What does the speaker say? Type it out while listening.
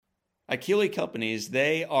At Keeley Companies,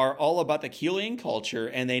 they are all about the Keeleyan culture,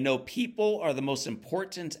 and they know people are the most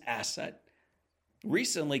important asset.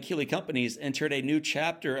 Recently, Keeley Companies entered a new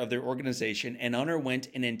chapter of their organization and underwent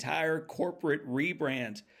an entire corporate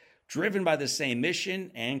rebrand, driven by the same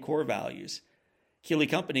mission and core values. Keeley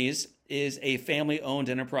Companies is a family-owned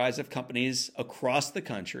enterprise of companies across the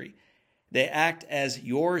country. They act as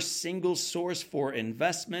your single source for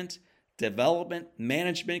investment, development,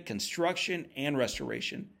 management, construction, and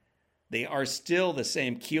restoration. They are still the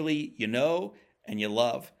same Keeley you know and you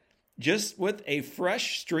love, just with a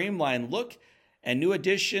fresh, streamlined look and new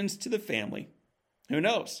additions to the family. Who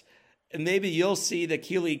knows? And maybe you'll see the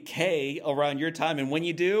Keeley K around your time. And when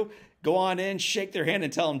you do, go on in, shake their hand,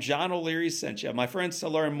 and tell them John O'Leary sent you. My friends, to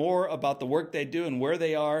learn more about the work they do and where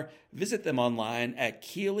they are, visit them online at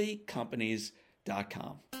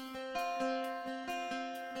KeeleyCompanies.com.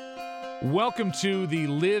 Welcome to the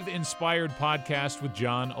Live Inspired podcast with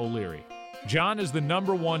John O'Leary. John is the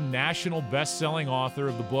 #1 national best-selling author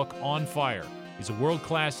of the book On Fire. He's a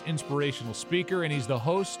world-class inspirational speaker, and he's the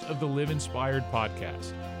host of the Live Inspired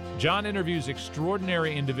podcast. John interviews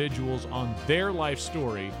extraordinary individuals on their life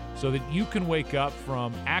story so that you can wake up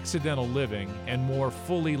from accidental living and more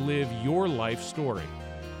fully live your life story.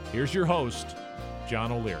 Here's your host,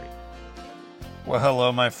 John O'Leary. Well,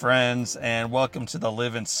 hello, my friends, and welcome to the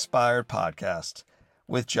Live Inspired podcast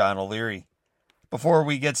with John O'Leary. Before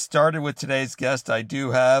we get started with today's guest, I do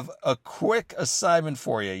have a quick assignment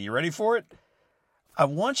for you. You ready for it? I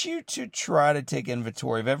want you to try to take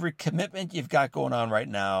inventory of every commitment you've got going on right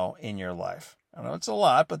now in your life. I know it's a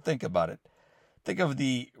lot, but think about it. Think of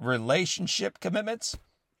the relationship commitments,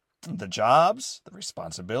 the jobs, the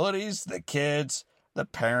responsibilities, the kids, the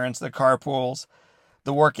parents, the carpools,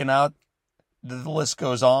 the working out. The list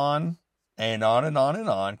goes on and on and on and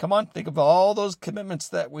on. Come on, think of all those commitments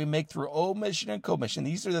that we make through omission and commission.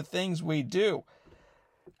 These are the things we do.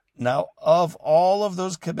 Now, of all of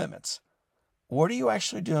those commitments, what are you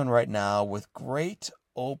actually doing right now with great,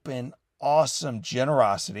 open, awesome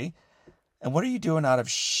generosity? And what are you doing out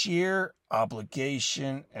of sheer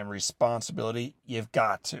obligation and responsibility? You've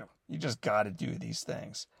got to. You just got to do these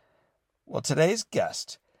things. Well, today's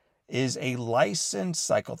guest is a licensed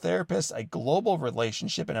psychotherapist, a global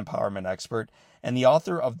relationship and empowerment expert, and the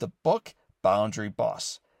author of the book Boundary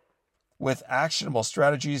Boss. With actionable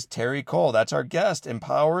strategies, Terry Cole, that's our guest,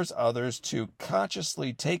 empowers others to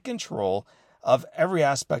consciously take control of every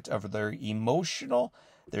aspect of their emotional,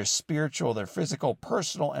 their spiritual, their physical,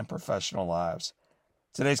 personal, and professional lives.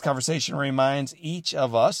 Today's conversation reminds each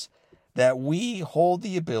of us that we hold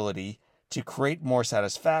the ability to create more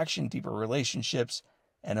satisfaction, deeper relationships,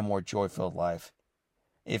 and a more joy-filled life.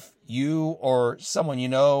 If you or someone you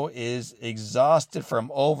know is exhausted from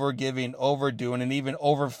overgiving, overdoing, and even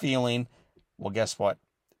overfeeling, well, guess what?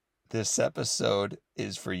 This episode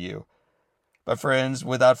is for you. But friends,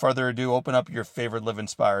 without further ado, open up your favorite Live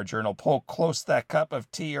Inspired journal, pull close that cup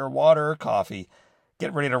of tea or water or coffee.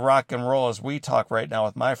 Get ready to rock and roll as we talk right now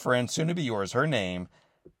with my friend, soon to be yours, her name,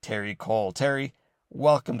 Terry Cole. Terry,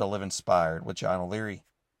 welcome to Live Inspired with John O'Leary.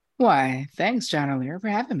 Why, thanks, John O'Leary, for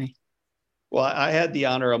having me. Well, I had the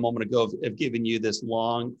honor a moment ago of giving you this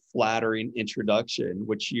long, flattering introduction,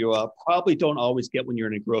 which you probably don't always get when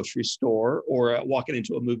you're in a grocery store or walking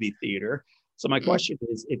into a movie theater. So my question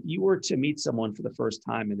is, if you were to meet someone for the first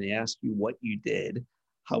time and they asked you what you did,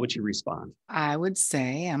 how would you respond? I would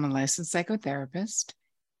say I'm a licensed psychotherapist,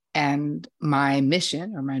 and my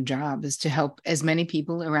mission or my job is to help as many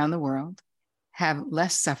people around the world have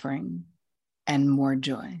less suffering and more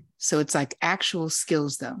joy. So it's like actual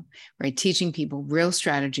skills, though, right? Teaching people real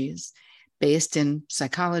strategies based in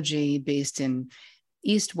psychology, based in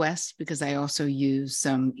East-West, because I also use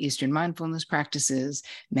some Eastern mindfulness practices,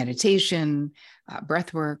 meditation,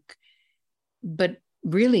 breath work. But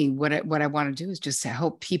really what I want to do is just to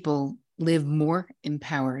help people live more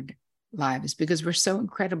empowered lives, because we're so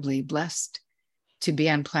incredibly blessed to be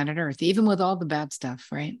on planet Earth, even with all the bad stuff,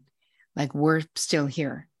 right? Like, we're still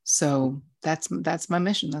here. So that's my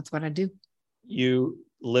mission. That's what I do. You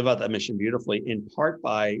live out that mission beautifully, in part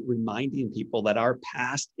by reminding people that our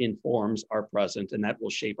past informs our present, and that will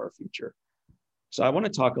shape our future. So I want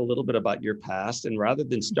to talk a little bit about your past, and rather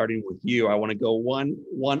than starting with you, I want to go one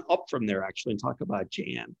up from there, actually, and talk about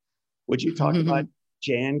Jan. Would you talk about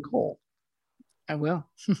Jan Cole? I will.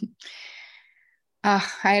 I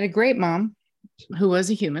had a great mom who was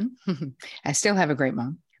a human. I still have a great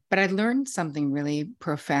mom. But I learned something really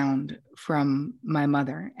profound from my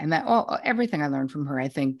mother, and that everything I learned from her, I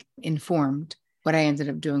think, informed what I ended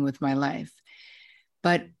up doing with my life.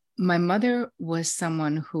 But my mother was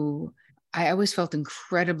someone who I always felt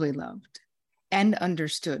incredibly loved. and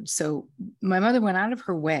understood. So my mother went out of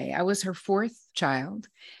her way. I was her fourth child.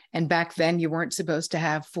 And back then you weren't supposed to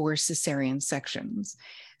have 4 cesarean sections.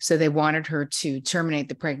 So they wanted her to terminate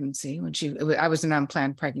the pregnancy I was an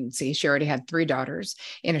unplanned pregnancy. She already had 3 daughters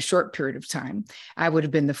in a short period of time. I would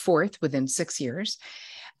have been the 4th within 6 years.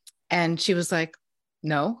 And she was like,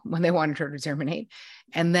 no, when they wanted her to terminate.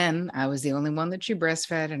 And then I was the only one that she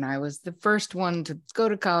breastfed. And I was the first one to go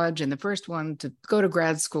to college and the first one to go to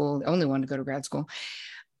grad school, the only one to go to grad school,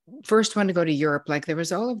 first one to go to Europe. Like there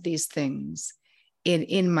was all of these things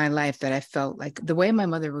in my life that I felt like the way my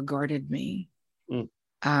mother regarded me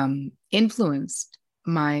influenced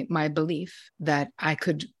my belief that I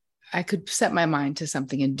could set my mind to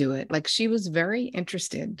something and do it. Like she was very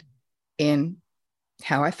interested in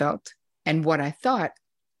how I felt and what I thought.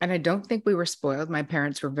 And I don't think we were spoiled. My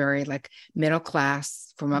parents were very like middle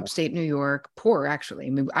class from upstate New York, poor actually. I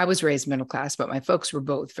mean, I was raised middle class, but my folks were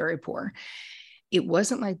both very poor. It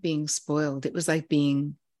wasn't like being spoiled. It was like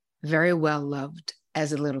being very well loved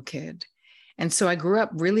as a little kid. And so I grew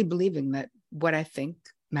up really believing that what I think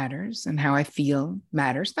matters and how I feel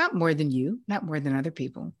matters, not more than you, not more than other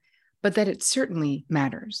people, but that it certainly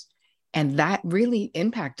matters. And that really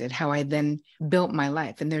impacted how I then built my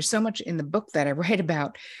life. And there's so much in the book that I write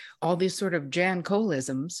about all these sort of Jan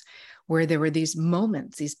Coleisms where there were these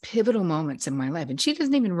moments, these pivotal moments in my life. And she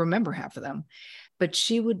doesn't even remember half of them, but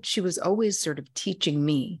she was always sort of teaching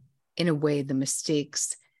me in a way the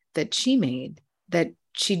mistakes that she made that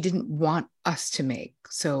she didn't want us to make.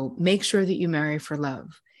 So make sure that you marry for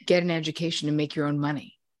love, get an education and make your own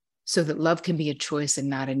money so that love can be a choice and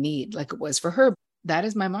not a need like it was for her. That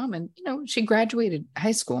is my mom. And, she graduated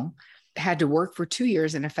high school, had to work for 2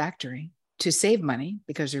 years in a factory to save money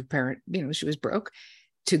because her parent, she was broke,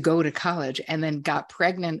 to go to college, and then got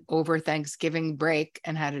pregnant over Thanksgiving break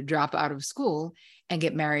and had to drop out of school and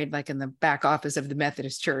get married like in the back office of the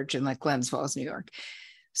Methodist Church in like Glens Falls, New York.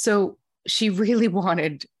 So she really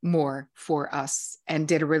wanted more for us and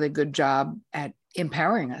did a really good job at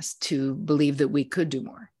empowering us to believe that we could do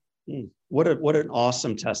more. What an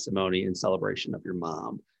awesome testimony and celebration of your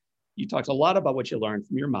mom. You talked a lot about what you learned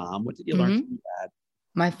from your mom. What did you learn from your dad?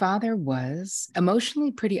 My father was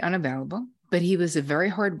emotionally pretty unavailable, but he was a very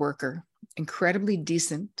hard worker, incredibly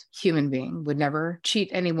decent human being, would never cheat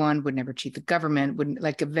anyone, would never cheat the government, wouldn't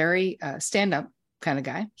like a very stand-up kind of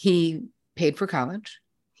guy. He paid for college.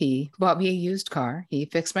 He bought me a used car. He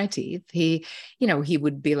fixed my teeth. He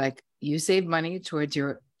would be like, you save money towards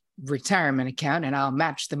your retirement account and I'll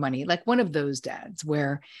match the money. Like one of those dads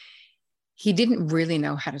where he didn't really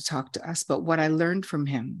know how to talk to us. But what I learned from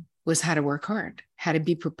him was how to work hard, how to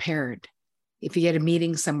be prepared. If he had a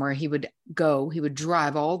meeting somewhere, he would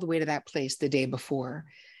drive all the way to that place the day before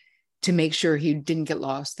to make sure he didn't get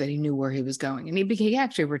lost, that he knew where he was going. And he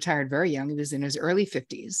actually retired very young. He was in his early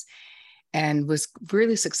 50s and was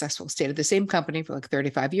really successful, stayed at the same company for like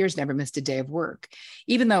 35 years, never missed a day of work,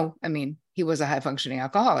 even though, he was a high functioning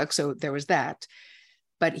alcoholic. So there was that,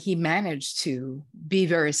 but he managed to be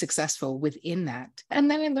very successful within that. And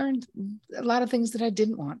then I learned a lot of things that I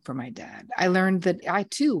didn't want from my dad. I learned that I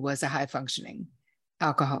too was a high functioning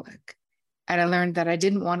alcoholic. And I learned that I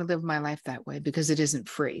didn't want to live my life that way because it isn't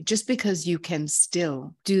free. Just because you can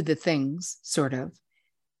still do the things sort of,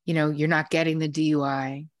 you're not getting the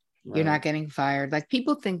DUI, you're not getting fired. Like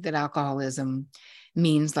people think that alcoholism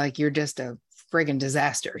means like you're just a friggin'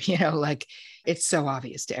 disaster, like it's so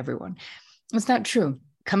obvious to everyone. It's not true.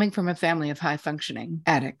 Coming from a family of high functioning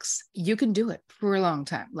addicts, you can do it for a long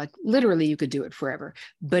time. Like literally you could do it forever,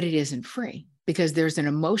 but it isn't free because there's an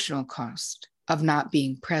emotional cost of not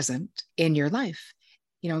being present in your life.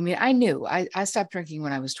 I knew I stopped drinking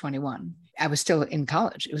when I was 21. I was still in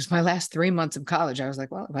college. It was my last 3 months of college. I was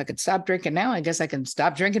like, well, if I could stop drinking now, I guess I can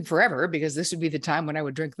stop drinking forever because this would be the time when I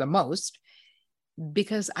would drink the most.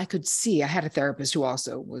 Because I could see, I had a therapist who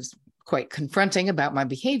also was quite confronting about my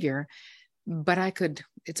behavior, but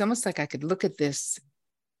it's almost like I could look at this,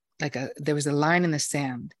 there was a line in the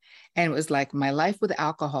sand and it was like my life with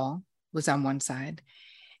alcohol was on one side.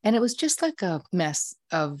 And it was just like a mess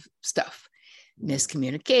of stuff.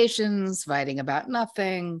 Miscommunications, fighting about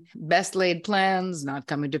nothing, best laid plans, not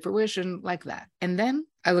coming to fruition, like that. And then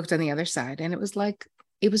I looked on the other side and it was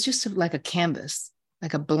just like a canvas,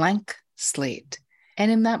 like a blank slate. And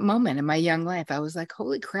in that moment in my young life, I was like,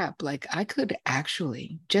 holy crap, like I could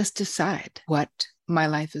actually just decide what my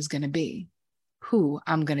life is going to be, who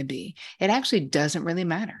I'm going to be. It actually doesn't really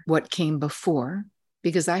matter what came before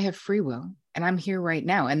because I have free will and I'm here right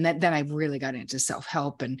now. And then I really got into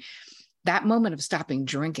self-help, and that moment of stopping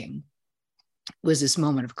drinking was this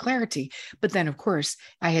moment of clarity. But then, of course,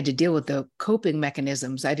 I had to deal with the coping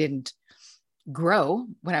mechanisms. I didn't grow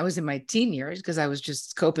when I was in my teen years because I was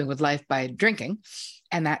just coping with life by drinking.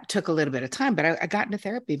 And that took a little bit of time, but I got into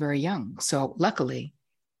therapy very young. So luckily,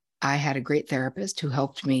 I had a great therapist who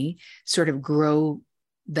helped me sort of grow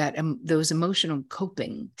those emotional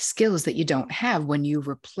coping skills that you don't have. When you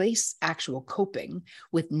replace actual coping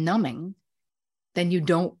with numbing, then you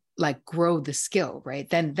don't like grow the skill, right?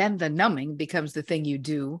 Then the numbing becomes the thing you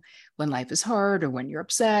do when life is hard or when you're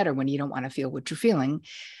upset or when you don't want to feel what you're feeling.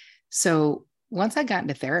 So once I got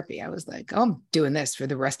into therapy, I was like, oh, I'm doing this for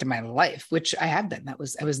the rest of my life, which I have been.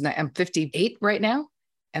 I'm 58 right now.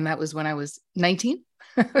 And that was when I was 19.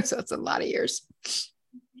 So it's a lot of years.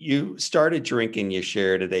 You started drinking, you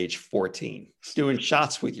shared at age 14, doing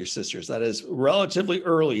shots with your sisters. That is relatively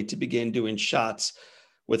early to begin doing shots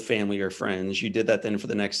with family or friends. You did that then for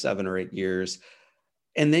the next 7 or 8 years.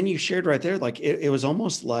 And then you shared right there, like it was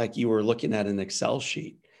almost like you were looking at an Excel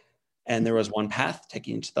sheet. And there was one path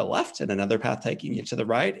taking you to the left and another path taking you to the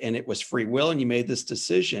right. And it was free will. And you made this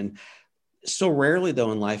decision. So rarely,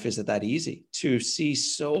 though, in life is it that easy to see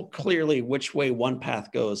so clearly which way one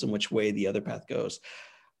path goes and which way the other path goes.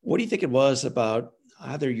 What do you think it was about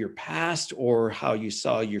either your past or how you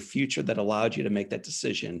saw your future that allowed you to make that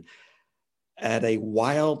decision at a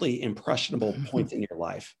wildly impressionable point in your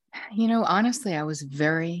life? Honestly, I was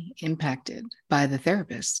very impacted by the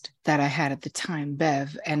therapist that I had at the time,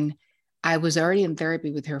 Bev. And I was already in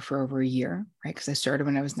therapy with her for over a year, right? Because I started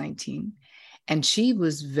when I was 19. And she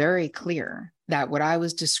was very clear that what I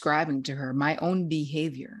was describing to her, my own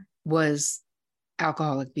behavior, was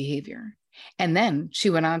alcoholic behavior. And then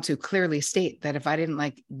she went on to clearly state that if I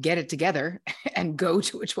didn't get it together and go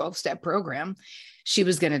to a 12-step program, she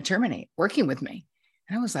was going to terminate working with me.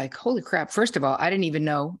 And I was like, holy crap. First of all, I didn't even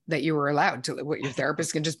know that you were allowed to, what your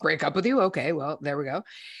therapist can just break up with you. Okay, well, there we go.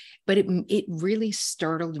 But it really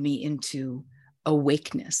startled me into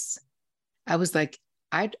awakeness. I was like,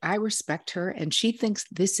 I respect her. And she thinks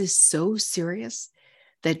this is so serious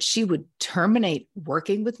that she would terminate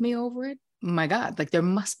working with me over it. My God, there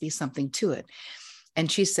must be something to it.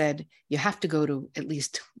 And she said, you have to go to at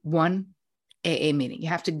least one AA meeting. You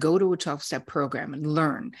have to go to a 12-step program and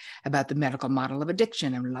learn about the medical model of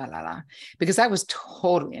addiction and la, la, la. Because I was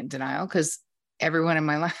totally in denial because everyone in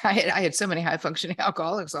my life, I had so many high functioning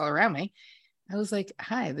alcoholics all around me. I was like,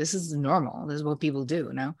 hi, this is normal. This is what people do,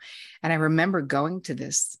 And I remember going to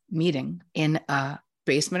this meeting in a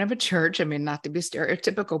basement of a church. I mean, not to be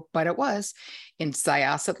stereotypical, but it was in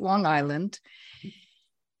Syosset, Long Island.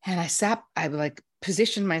 And I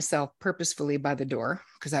positioned myself purposefully by the door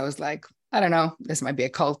because I was like, I don't know, this might be a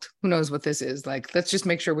cult. Who knows what this is? Let's just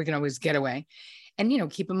make sure we can always get away.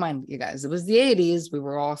 And, keep in mind, you guys, it was the 80s. We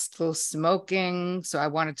were all still smoking. So I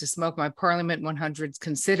wanted to smoke my Parliament 100s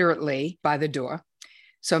considerately by the door.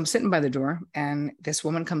 So I'm sitting by the door and this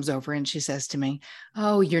woman comes over and she says to me,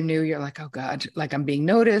 oh, you're new. You're like, oh God, I'm being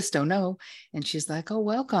noticed. Oh no. And she's like, oh,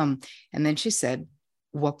 welcome. And then she said,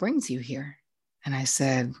 what brings you here? And I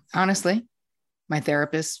said, honestly, my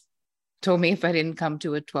therapist told me if I didn't come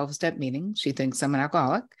to a 12-step meeting, she thinks I'm an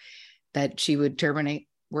alcoholic, that she would terminate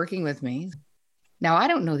working with me. Now, I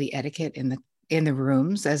don't know the etiquette in the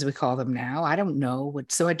rooms, as we call them now. I don't know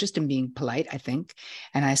so I just am being polite, I think.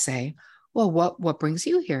 And I say, well, what brings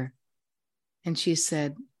you here? And she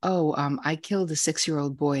said, oh, I killed a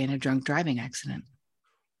 6-year-old boy in a drunk driving accident.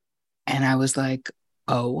 And I was like,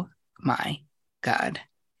 oh my God.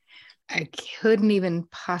 I couldn't even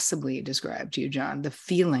possibly describe to you, John, the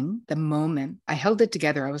feeling, the moment. I held it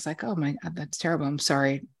together. I was like, oh my God, that's terrible. I'm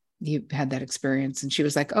sorry you had that experience. And she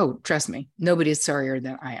was like, oh, trust me, nobody is sorrier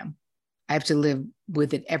than I am. I have to live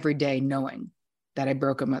with it every day, knowing that I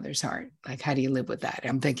broke a mother's heart. How do you live with that?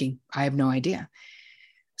 I'm thinking, I have no idea.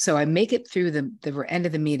 So I make it through the end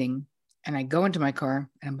of the meeting and I go into my car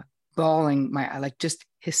and I'm bawling just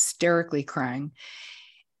hysterically crying.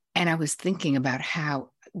 And I was thinking about how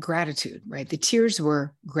gratitude, right? The tears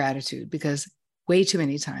were gratitude because way too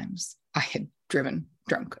many times I had driven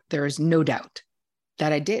drunk. There is no doubt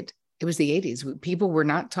that I did. It was the 80s. People were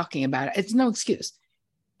not talking about it. It's no excuse.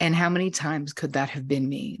 And how many times could that have been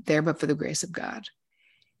me there, but for the grace of God?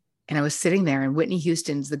 And I was sitting there and Whitney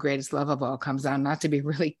Houston's The Greatest Love of All comes on, not to be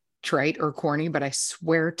really trite or corny, but I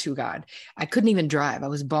swear to God, I couldn't even drive. I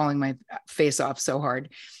was bawling my face off so hard.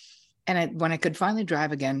 And when I could finally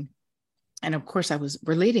drive again, and of course I was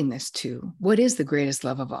relating this to what is the greatest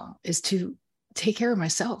love of all, is to take care of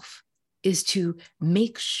myself, is to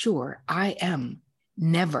make sure I am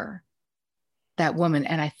never that woman.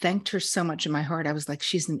 And I thanked her so much in my heart. I was like,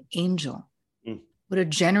 she's an angel. What a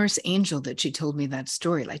generous angel that she told me that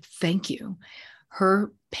story. Thank you.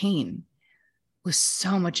 Her pain was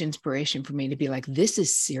so much inspiration for me to be like, this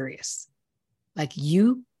is serious. Like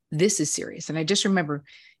this is serious. And I just remember,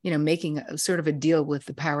 making a sort of a deal with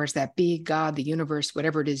the powers that be, God, the universe,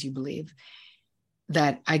 whatever it is you believe,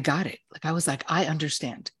 that I got it. Like, I was like, I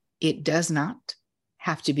understand. It does not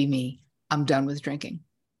have to be me. I'm done with drinking.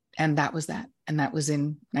 And that was that. And that was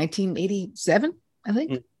in 1987, I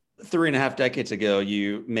think. 3.5 decades ago,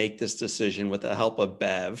 you make this decision with the help of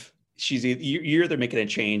Bev. You're either making a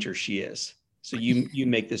change or she is. So you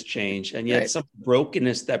make this change, and yet Right. Some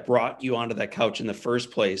brokenness that brought you onto that couch in the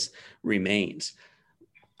first place remains.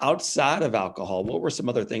 Outside of alcohol, what were some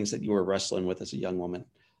other things that you were wrestling with as a young woman?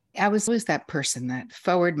 I was always that person, that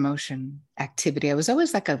forward motion activity. I was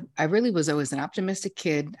always I really was always an optimistic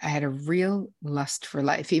kid. I had a real lust for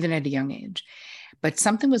life, even at a young age. But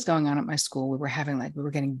something was going on at my school. We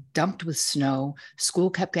were getting dumped with snow. School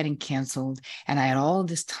kept getting canceled. And I had all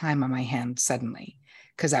this time on my hands suddenly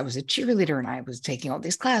because I was a cheerleader and I was taking all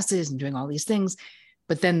these classes and doing all these things.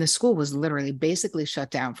 But then the school was literally basically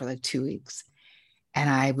shut down for like 2 weeks. And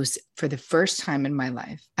I was, for the first time in my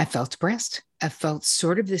life, I felt depressed. I felt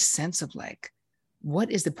sort of this sense of like, what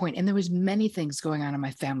is the point? And there was many things going on in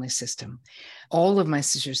my family system. All of my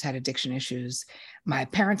sisters had addiction issues. My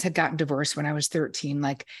parents had gotten divorced when I was 13.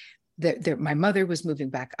 Like my mother was moving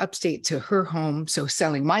back upstate to her home. So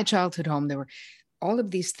selling my childhood home, there were all of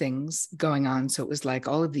these things going on. So it was like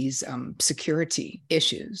all of these security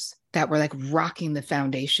issues that were like rocking the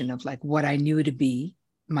foundation of like what I knew to be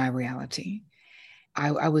my reality.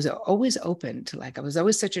 I was always open to I was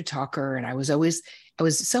always such a talker, and I was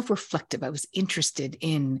self-reflective. I was interested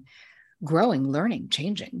in growing, learning,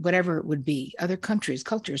 changing, whatever it would be, other countries,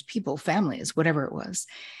 cultures, people, families, whatever it was.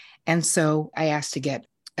 And so I asked to get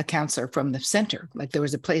a counselor from the center. Like there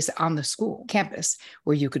was a place on the school campus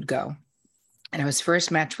where you could go. And I was first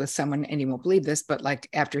matched with someone, and you won't believe this, but like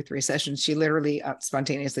after 3 sessions, she literally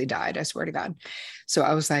spontaneously died. I swear to God. So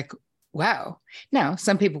I was like, wow. Now,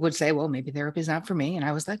 some people would say, well, maybe therapy is not for me. And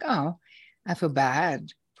I was like, oh, I feel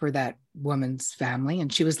bad for that woman's family.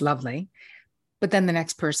 And she was lovely. But then the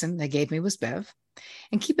next person they gave me was Bev.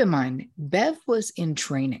 And keep in mind, Bev was in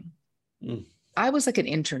training. I was like an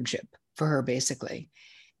internship for her, basically.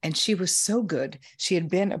 And she was so good. She had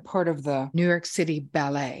been a part of the New York City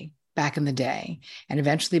Ballet back in the day and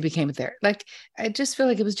eventually became a therapist. Like, I just feel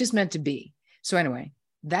like it was just meant to be. So anyway,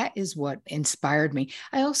 that is what inspired me.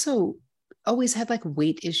 I also always had like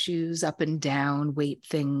weight issues, up and down weight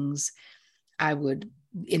things.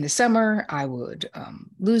 In the summer, I would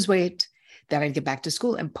lose weight. Then I'd get back to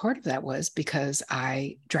school. And part of that was because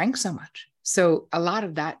I drank so much. So a lot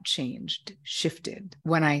of that shifted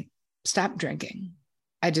when I stopped drinking.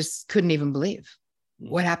 I just couldn't even believe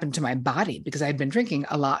what happened to my body because I'd been drinking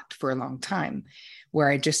a lot for a long time where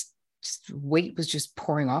I just weight was just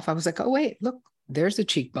pouring off. I was like, oh, wait, look, there's a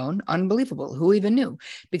cheekbone. Unbelievable. Who even knew?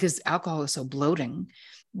 Because alcohol is so bloating.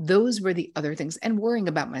 Those were the other things. And worrying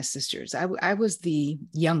about my sisters. I was the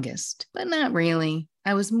youngest, but not really.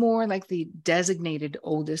 I was more like the designated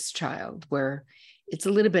oldest child where it's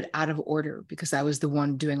a little bit out of order because I was the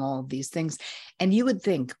one doing all of these things. And you would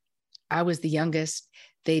think I was the youngest.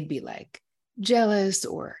 They'd be like jealous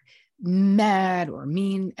or mad or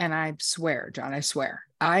mean. And I swear, John,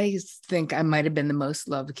 I think I might have been the most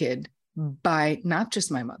loved kid by not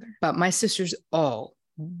just my mother, but my sisters all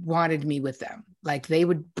wanted me with them. Like they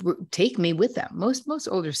would take me with them. Most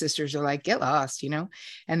older sisters are like, get lost, and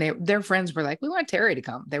their friends were like, we want Terry to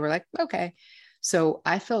come. They were like, okay. So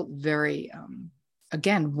I felt very,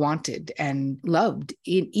 again, wanted and loved,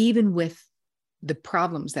 even with the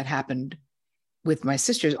problems that happened with my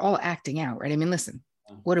sisters all acting out, right? I mean, listen,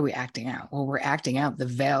 what are we acting out? Well, we're acting out the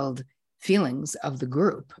veiled feelings of the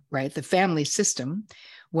group, right? The family system,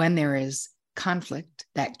 when there is conflict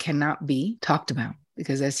that cannot be talked about.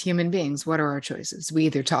 Because as human beings, what are our choices? We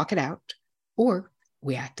either talk it out or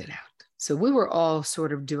we act it out. So we were all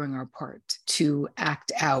sort of doing our part to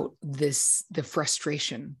act out the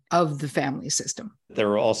frustration of the family system. There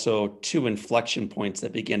were also 2 inflection points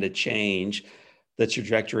that began to change the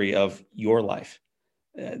trajectory of your life.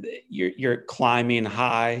 You're climbing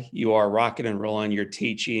high, you are rocking and rolling, you're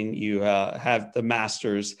teaching, you have the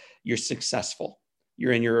master's, you're successful,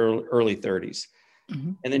 you're in your early 30s.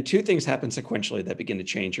 Mm-hmm. And then 2 things happen sequentially that begin to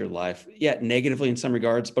change your life, yet negatively in some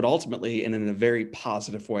regards, but ultimately and in a very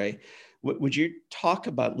positive way. Would you talk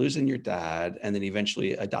about losing your dad and then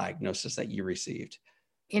eventually a diagnosis that you received?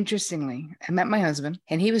 Interestingly, I met my husband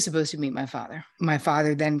and he was supposed to meet my father. My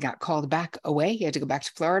father then got called back away. He had to go back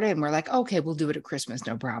to Florida and we're like, okay, we'll do it at Christmas,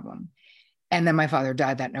 no problem. And then my father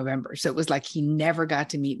died that November. So it was like he never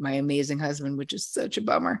got to meet my amazing husband, which is such a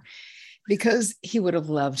bummer because he would have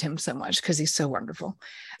loved him so much because he's so wonderful.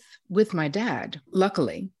 With my dad,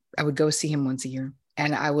 luckily, I would go see him once a year.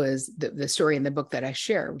 And the story in the book that I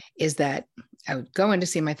share is that I would go in to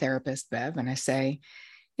see my therapist, Bev, and I say,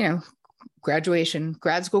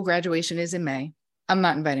 grad school graduation is in May. I'm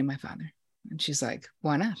not inviting my father. And she's like,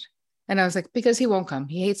 why not? And I was like, because he won't come.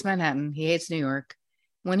 He hates Manhattan. He hates New York.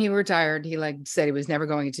 When he retired, he said he was never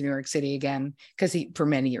going to New York City again because for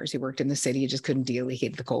many years he worked in the city. He just couldn't deal. He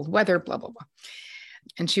hated the cold weather, blah, blah, blah.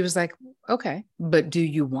 And she was like, okay, but do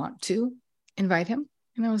you want to invite him?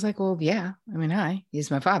 And I was like, well, yeah. I mean,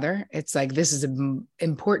 he's my father. It's like, this is an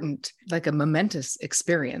important, like a momentous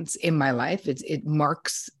experience in my life. It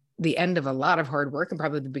marks the end of a lot of hard work and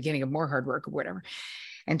probably the beginning of more hard work or whatever.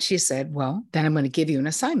 And she said, well, then I'm going to give you an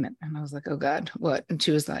assignment. And I was like, oh God, what? And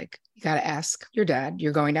she was like, you got to ask your dad.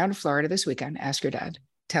 You're going down to Florida this weekend. Ask your dad.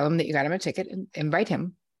 Tell him that you got him a ticket and invite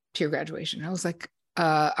him to your graduation. I was like,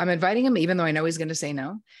 I'm inviting him, even though I know he's going to say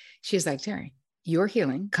no. She's like, Terry, your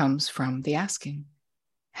healing comes from the asking,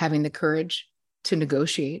 having the courage to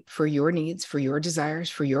negotiate for your needs, for your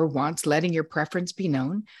desires, for your wants, letting your preference be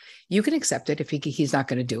known. You can accept it if he's not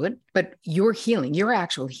going to do it, but your healing, your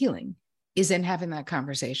actual healing is in having that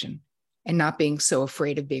conversation and not being so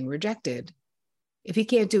afraid of being rejected. If he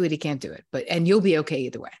can't do it, he can't do it, and you'll be okay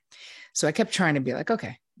either way. So I kept trying to be like,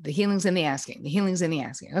 okay, the healing's in the asking, the healing's in the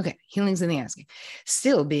asking. Okay, healing's in the asking.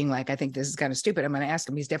 Still being like, I think this is kind of stupid. I'm going to ask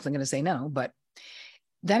him. He's definitely going to say no. But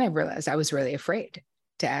then I realized I was really afraid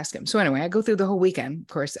to ask him. So anyway, I go through the whole weekend. Of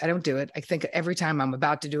course, I don't do it. I think every time I'm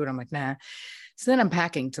about to do it, I'm like, nah. So then I'm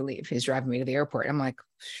packing to leave. He's driving me to the airport. I'm like,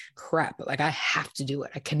 crap, like I have to do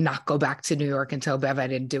it. I cannot go back to New York and tell Bev I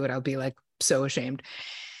didn't do it. I'll be like so ashamed.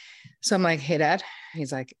 So I'm like, hey, Dad.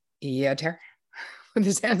 He's like, yeah, Tara. With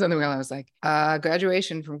his hands on the wheel, I was like,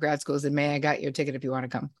 graduation from grad school is in May. I got your ticket if you want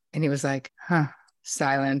to come. And he was like, huh,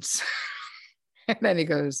 silence. And then he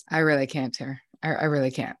goes, I really can't, Tara. I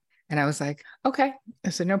really can't. And I was like, okay. I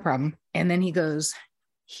said, no problem. And then he goes,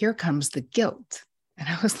 here comes the guilt. And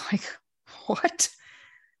I was like, what?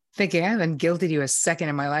 Thinking I haven't guilted you a second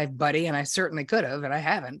in my life, buddy. And I certainly could have, and I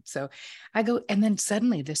haven't. So I go, and then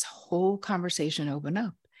suddenly this whole conversation opened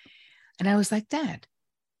up. And I was like, Dad,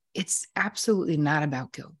 it's absolutely not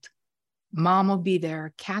about guilt. Mom will be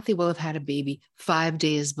there. Kathy will have had a baby 5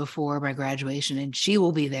 days before my graduation, and she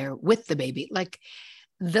will be there with the baby. Like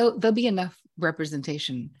there'll be enough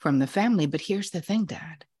representation from the family. But here's the thing,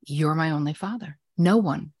 Dad, you're my only father. No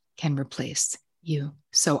one can replace you.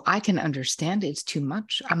 So I can understand it's too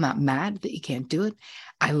much. I'm not mad that you can't do it.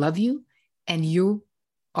 I love you and you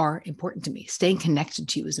are important to me. Staying connected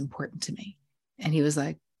to you is important to me. And he was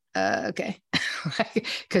like, okay.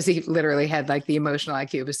 Because he literally had like the emotional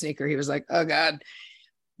IQ of a sneaker. He was like, oh God.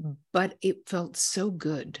 But it felt so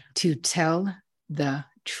good to tell the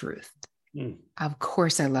truth. Of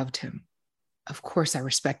course I loved him. Of course I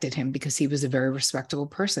respected him because he was a very respectable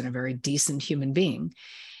person, a very decent human being.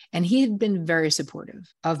 And he had been very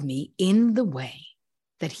supportive of me in the way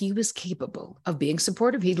that he was capable of being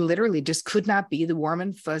supportive. He literally just could not be the warm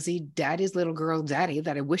and fuzzy daddy's little girl daddy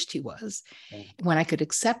that I wished he was. When I could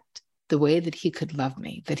accept the way that he could love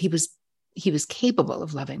me, that he was capable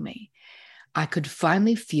of loving me, I could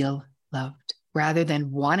finally feel loved rather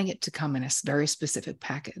than wanting it to come in a very specific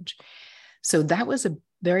package. So that was a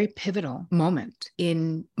very pivotal moment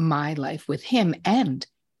in my life with him. And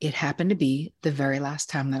it happened to be the very last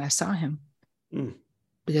time that I saw him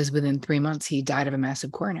because within 3 months, he died of a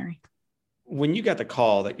massive coronary. When you got the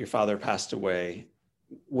call that your father passed away,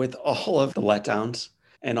 with all of the letdowns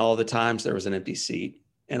and all the times there was an empty seat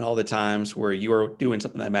and all the times where you were doing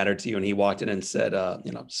something that mattered to you and he walked in and said,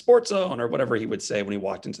 sports zone or whatever he would say when he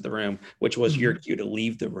walked into the room, which was your cue to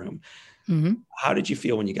leave the room. How did you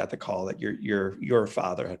feel when you got the call that your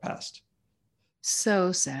father had passed?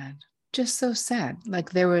 So sad. Just so sad. Like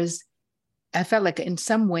I felt like in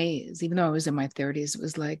some ways, even though I was in my 30s, it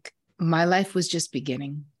was like my life was just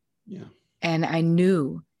beginning. Yeah. And I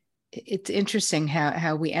knew it's interesting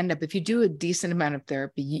how we end up, if you do a decent amount of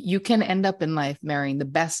therapy, you can end up in life marrying the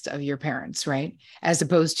best of your parents, right? As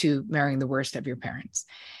opposed to marrying the worst of your parents.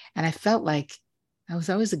 And I felt like I was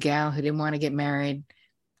always a gal who didn't want to get married.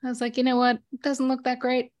 I was like, you know what? It doesn't look that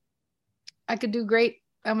great. I could do great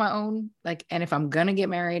on my own. And if I'm going to get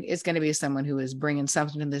married, it's going to be someone who is bringing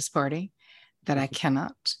something to this party that I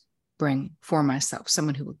cannot bring for myself.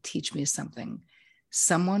 Someone who will teach me something,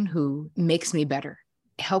 someone who makes me better,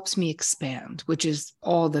 helps me expand, which is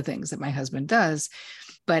all the things that my husband does.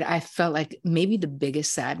 But I felt like maybe the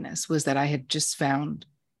biggest sadness was that I had just found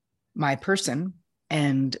my person,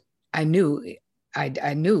 and I knew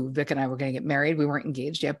Vic and I were going to get married. We weren't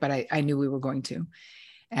engaged yet, but I knew we were going to.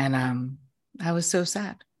 And I was so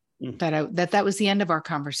sad that was the end of our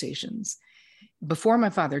conversations. before my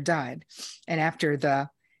father died and after the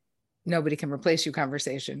nobody can replace you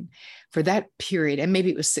conversation, for that period, and maybe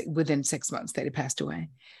it was within 6 months that he passed away,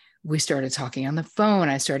 we started talking on the phone.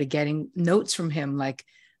 I started getting notes from him like,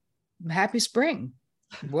 happy spring.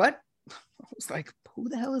 What? I was like, who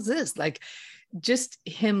the hell is this? Like, just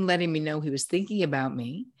him letting me know he was thinking about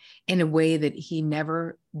me in a way that he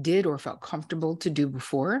never did or felt comfortable to do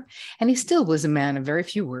before. And he still was a man of very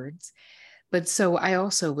few words. But so I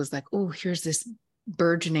also was like, oh, here's this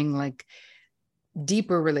burgeoning, like,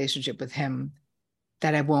 deeper relationship with him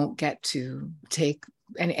that I won't get to take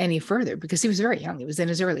any further because he was very young. He was in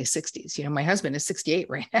his early 60s. You know, my husband is 68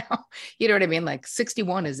 right now. You know what I mean? Like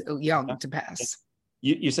 61 is young to pass.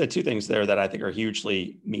 You said two things there that I think are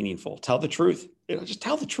hugely meaningful. Tell the truth. Just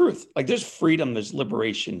tell the truth. Like there's freedom, there's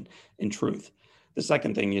liberation in truth. The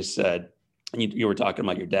second thing you said, and you were talking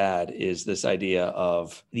about your dad, is this idea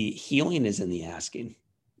of the healing is in the asking.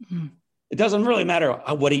 Mm-hmm. It doesn't really matter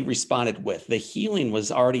what he responded with. The healing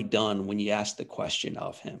was already done when you asked the question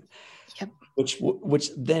of him, yep. which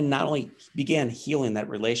then not only began healing that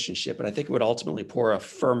relationship, but I think it would ultimately pour a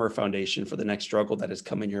firmer foundation for the next struggle that is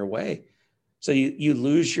coming your way. So you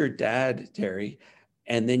lose your dad, Terry,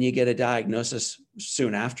 and then you get a diagnosis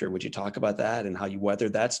soon after. Would you talk about that and how you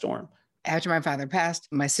weathered that storm? After my father passed,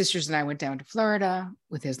 my sisters and I went down to Florida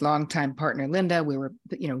with his longtime partner, Linda. We were,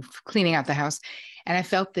 cleaning out the house. And I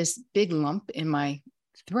felt this big lump in my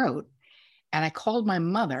throat. And I called my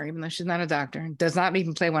mother, even though she's not a doctor, does not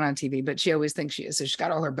even play one on TV, but she always thinks she is. So she's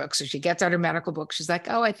got all her books. So she gets out her medical book. She's like,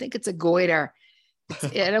 oh, I think it's a goiter.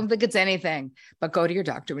 I don't think it's anything, but go to your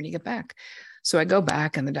doctor when you get back. So I go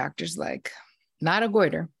back and the doctor's like, not a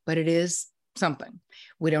goiter, but it is something.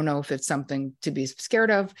 We don't know if it's something to be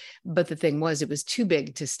scared of, but the thing was, it was too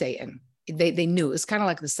big to stay in. They knew it was kind of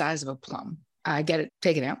like the size of a plum. I get it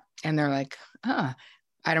taken out and they're like, I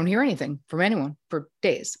don't hear anything from anyone for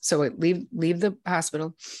days. So I leave the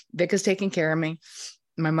hospital. Vic is taking care of me.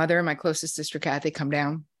 My mother and my closest sister, Kathy, come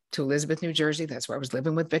down to Elizabeth, New Jersey. That's where I was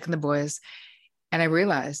living with Vic and the boys. And I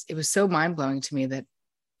realized it was so mind-blowing to me that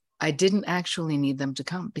I didn't actually need them to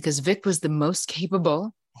come because Vic was the most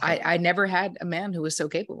capable. I never had a man who was so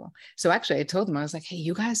capable. So actually I told him, I was like, hey,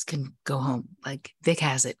 you guys can go home. Like Vic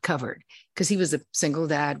has it covered because he was a single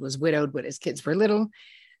dad, was widowed when his kids were little.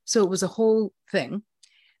 So it was a whole thing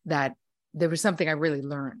that there was something I really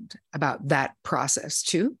learned about that process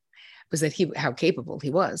too, was that how capable he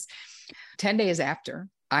was. 10 days after,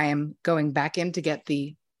 I am going back in to get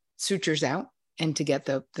the sutures out and to get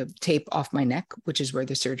the tape off my neck, which is where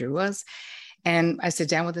the surgery was. And I sit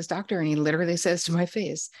down with this doctor and he literally says to my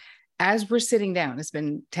face, as we're sitting down, it's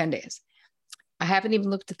been 10 days. I haven't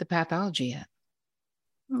even looked at the pathology yet.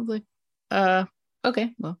 I was like,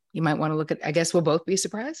 okay, well, you might want to look at, I guess we'll both be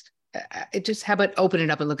surprised. How about open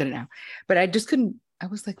it up and look at it now? But I just couldn't, I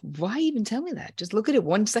was like, why even tell me that? Just look at it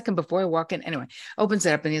 1 second before I walk in. Anyway, opens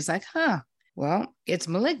it up and he's like, well, it's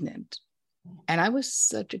malignant. And I was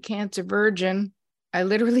such a cancer virgin. I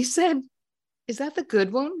literally said, is that the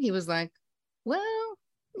good one? He was like, well,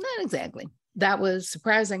 not exactly. That was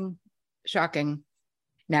surprising, shocking.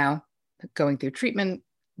 Now going through treatment,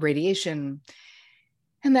 radiation.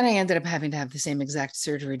 And then I ended up having to have the same exact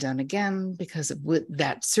surgery done again because of what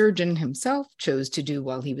that surgeon himself chose to do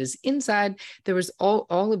while he was inside. There was all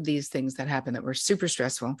of these things that happened that were super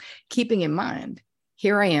stressful. Keeping in mind,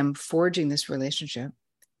 here I am forging this relationship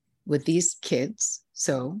with these kids.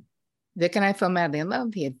 So Vic and I fell madly in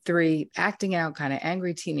love. He had 3 acting out kind of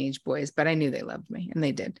angry teenage boys, but I knew they loved me and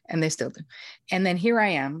they did, and they still do. And then here I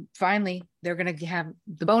am. Finally, they're going to have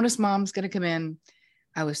the bonus mom's going to come in.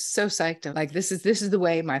 I was so psyched. I'm like, this is the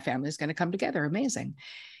way my family is going to come together. Amazing.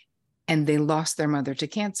 And they lost their mother to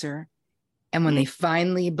cancer. And when they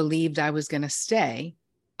finally believed I was going to stay,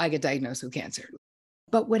 I get diagnosed with cancer.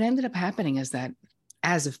 But what ended up happening is that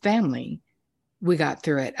as a family, we got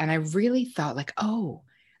through it. And I really thought like, oh,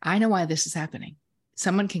 I know why this is happening.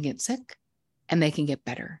 Someone can get sick and they can get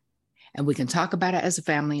better. And we can talk about it as a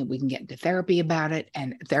family and we can get into therapy about it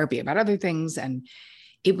and therapy about other things. And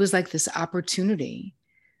it was like this opportunity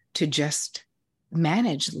to just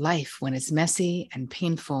manage life when it's messy and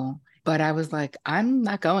painful. But I was like, I'm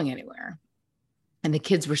not going anywhere. And the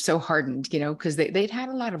kids were so hardened, because they'd had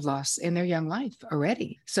a lot of loss in their young life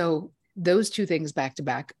already. So those two things back to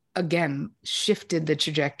back, again, shifted the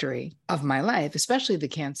trajectory of my life, especially the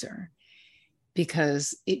cancer,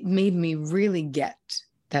 because it made me really get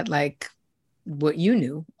that, like, what you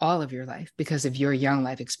knew all of your life because of your young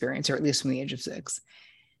life experience, or at least from the age of 6,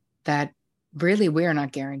 that really we're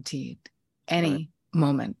not guaranteed any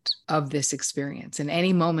moment of this experience. And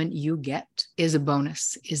any moment you get is a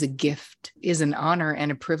bonus, is a gift, is an honor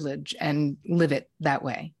and a privilege, and live it that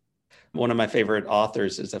way. One of my favorite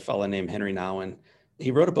authors is a fellow named Henry Nouwen.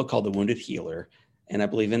 He wrote a book called The Wounded Healer. And I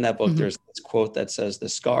believe in that book, there's this quote that says, the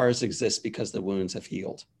scars exist because the wounds have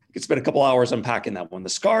healed. I could spend a couple hours unpacking that one. The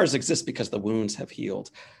scars exist because the wounds have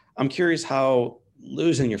healed. I'm curious how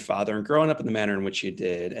losing your father and growing up in the manner in which you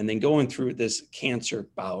did, and then going through this cancer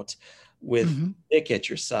bout with Nick at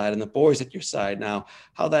your side and the boys at your side now,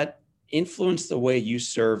 how that influenced the way you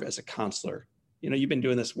serve as a counselor. You know, you've been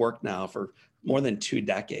doing this work now for more than 2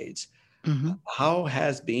 decades. How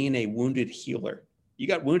has being a wounded healer, you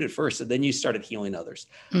got wounded first and then you started healing others.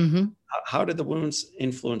 How did the wounds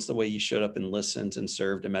influence the way you showed up and listened and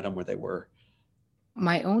served and met them where they were?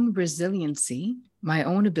 My own resiliency, my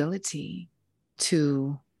own ability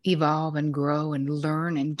to evolve and grow and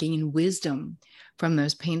learn and gain wisdom from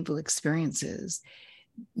those painful experiences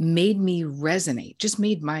made me resonate, just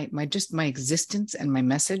made my existence and my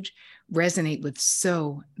message resonate with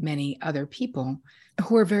so many other people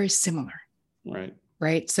who are very similar.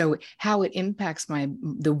 Right. So how it impacts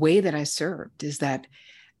the way that I served is that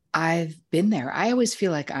I've been there. I always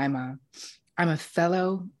feel like I'm a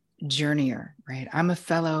fellow journeyer, right? I'm a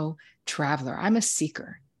fellow traveler. I'm a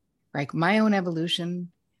seeker, right? My own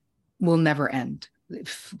evolution will never end,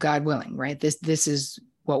 if God willing, right? This is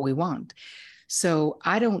what we want. So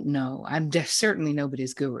I don't know. I'm certainly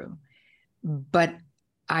nobody's guru, but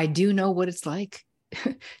I do know what it's like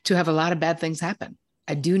to have a lot of bad things happen.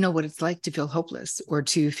 I do know what it's like to feel hopeless or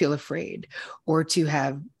to feel afraid or to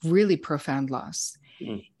have really profound loss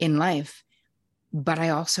in life. But I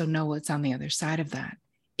also know what's on the other side of that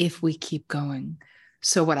if we keep going.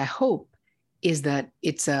 So what I hope is that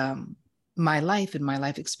it's my life and my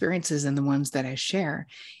life experiences and the ones that I share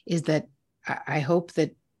is that I hope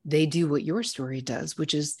that they do what your story does,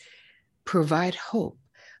 which is provide hope.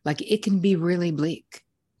 Like it can be really bleak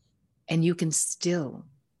and you can still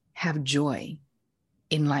have joy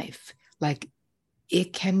in life. Like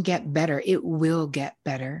it can get better. It will get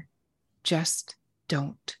better. Just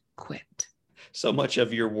don't quit. So much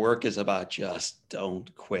of your work is about just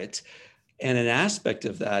don't quit. And an aspect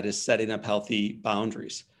of that is setting up healthy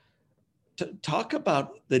boundaries. Talk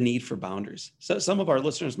about the need for boundaries. So some of our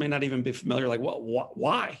listeners may not even be familiar, like,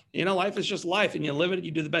 why? You know, life is just life and you live it,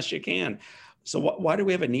 you do the best you can. So why do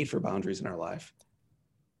we have a need for boundaries in our life?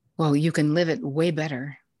 Well, you can live it way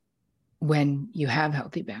better when you have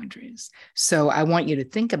healthy boundaries. So I want you to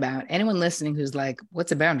think about anyone listening who's like,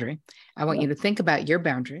 what's a boundary? I want you to think about your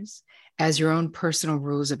boundaries as your own personal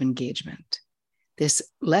rules of engagement. This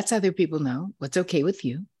lets other people know what's okay with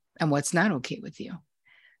you and what's not okay with you.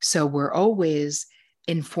 So we're always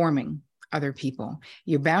informing other people.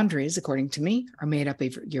 Your boundaries, according to me, are made up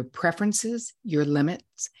of your preferences, your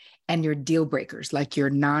limits, and your deal breakers, like your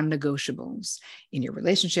non-negotiables in your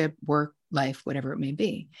relationship, work, life, whatever it may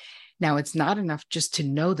be. Now, it's not enough just to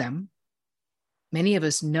know them. Many of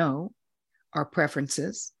us know our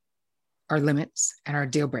preferences, our limits, and our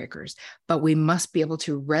deal breakers, but we must be able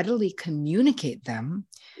to readily communicate them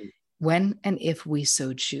when and if we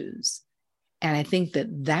so choose. And I think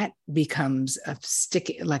that becomes a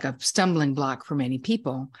stumbling block for many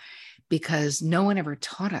people because no one ever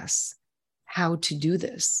taught us how to do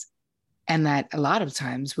this. And that a lot of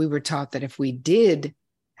times we were taught that if we did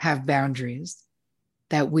have boundaries,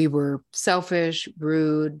 that we were selfish,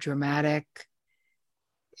 rude, dramatic.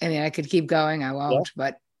 I mean, I could keep going, I won't,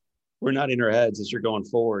 but. We're not in our heads as you're going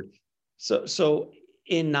forward. So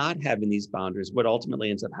in not having these boundaries, what ultimately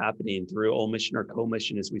ends up happening through omission or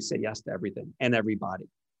commission is we say yes to everything and everybody.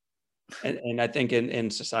 And I think in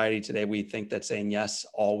society today, we think that saying yes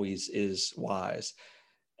always is wise.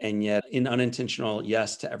 And yet an unintentional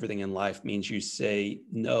yes to everything in life means you say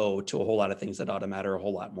no to a whole lot of things that ought to matter a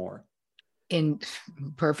whole lot more.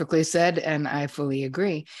 Perfectly said, and I fully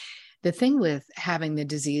agree. The thing with having the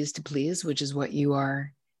disease to please, which is what you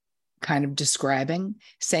are kind of describing,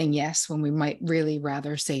 saying yes when we might really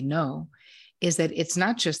rather say no, is that it's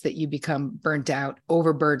not just that you become burnt out,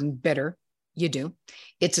 overburdened, bitter. You do.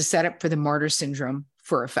 It's a setup for the martyr syndrome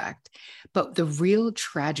for effect. But the real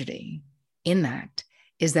tragedy in that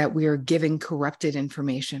is that we are giving corrupted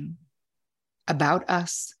information about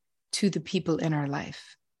us to the people in our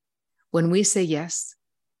life. When we say yes,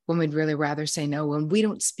 when we'd really rather say no, when we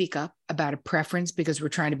don't speak up about a preference because we're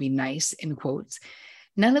trying to be nice, in quotes,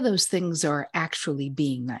 none of those things are actually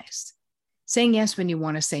being nice. Saying yes when you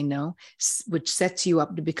want to say no, which sets you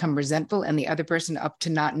up to become resentful and the other person up to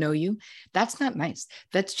not know you, that's not nice.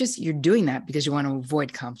 That's just, you're doing that because you want to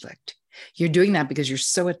avoid conflict. You're doing that because you're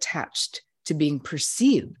so attached to being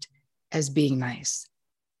perceived as being nice,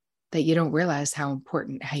 that you don't realize how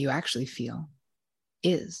important how you actually feel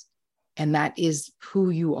is. And that is who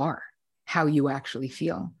you are, how you actually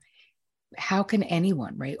feel. How can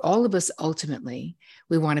anyone, right? All of us ultimately,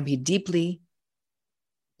 we want to be deeply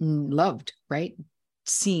loved, right?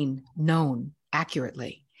 Seen, known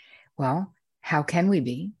accurately. Well, how can we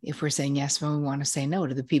be if we're saying yes when we want to say no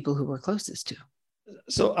to the people who we're closest to?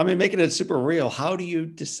 So, I mean, making it super real, how do you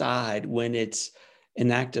decide when it's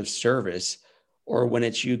an act of service or when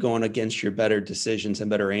it's you going against your better decisions and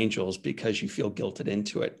better angels because you feel guilted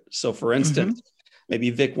into it? So, for instance, maybe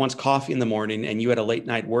Vic wants coffee in the morning and you had a late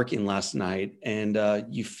night working last night and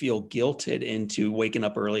you feel guilted into waking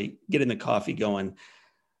up early, getting the coffee going.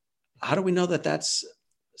 How do we know that that's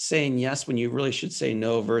saying yes when you really should say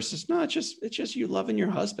no versus no, it's just you loving your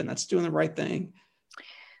husband. That's doing the right thing.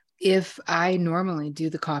 If I normally do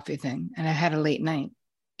the coffee thing and I had a late night,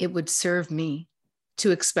 it would serve me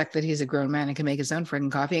to expect that he's a grown man and can make his own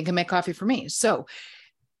friggin' coffee and can make coffee for me. So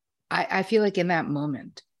I feel like in that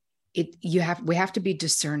moment, we have to be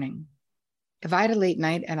discerning. If I had a late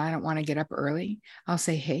night and I don't want to get up early, I'll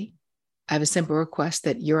say, hey, I have a simple request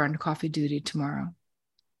that you're on coffee duty tomorrow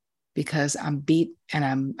because I'm beat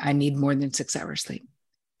and I need more than 6 hours sleep.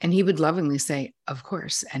 And he would lovingly say, of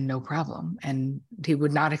course, and no problem. And he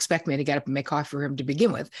would not expect me to get up and make coffee for him to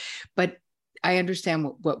begin with. But I understand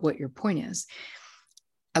what your point is.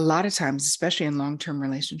 A lot of times, especially in long-term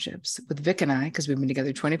relationships with Vic and I, because we've been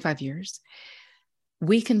together 25 years,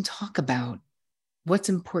 we can talk about what's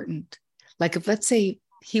important. Like if, let's say,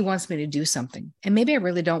 he wants me to do something and maybe I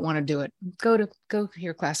really don't want to do it, go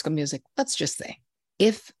hear classical music. Let's just say,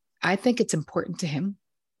 if I think it's important to him,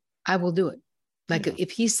 I will do it. Like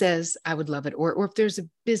if he says, I would love it, or if there's a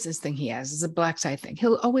business thing he has, it's a black tie thing,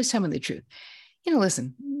 he'll always tell me the truth.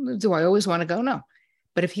 Listen, do I always want to go? No.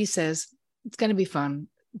 But if he says, it's going to be fun,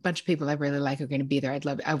 a bunch of people I really like are going to be there,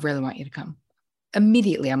 I really want you to come.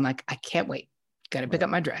 Immediately, I'm like, I can't wait. Got to pick up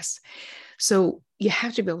my dress. So you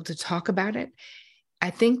have to be able to talk about it. I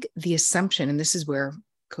think the assumption, and this is where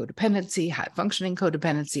codependency, high functioning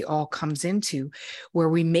codependency all comes into, where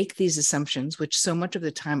we make these assumptions, which so much of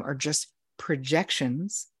the time are just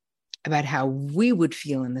projections about how we would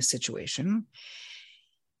feel in the situation.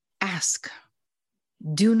 Ask.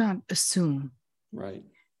 Do not assume. Right.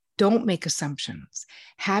 Don't make assumptions.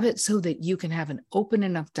 Have it so that you can have an open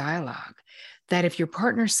enough dialogue that if your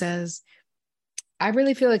partner says, I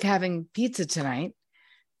really feel like having pizza tonight,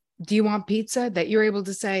 do you want pizza? That you're able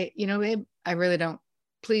to say, babe, I really don't.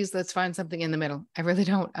 Please, let's find something in the middle. I really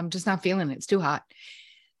don't. I'm just not feeling it. It's too hot.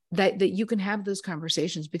 That you can have those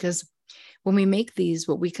conversations, because when we make these,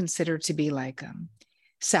 what we consider to be like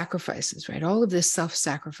sacrifices, right? All of this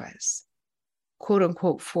self-sacrifice, quote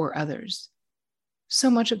unquote, for others. So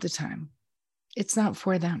much of the time, it's not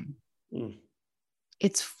for them.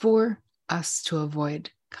 It's for us to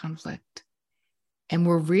avoid conflict. And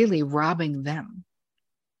we're really robbing them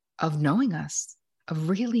of knowing us, of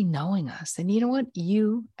really knowing us. And you know what?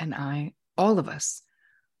 You and I, all of us,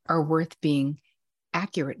 are worth being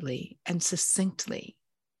accurately and succinctly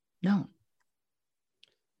known.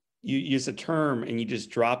 You use a term and you just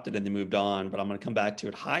dropped it and then moved on, but I'm going to come back to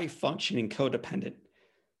it. High functioning codependent.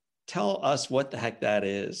 Tell us what the heck that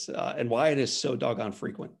is and why it is so doggone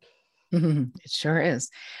frequent. It sure is.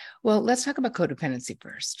 Well, let's talk about codependency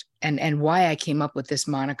first and why I came up with this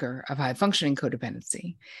moniker of high functioning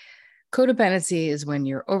codependency. Codependency is when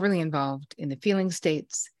you're overly involved in the feeling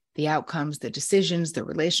states, the outcomes, the decisions, the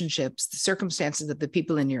relationships, the circumstances of the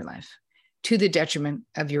people in your life, to the detriment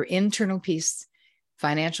of your internal peace,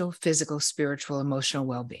 financial, physical, spiritual, emotional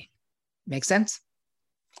well-being. Make sense?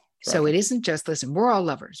 Right. So it isn't just, listen, we're all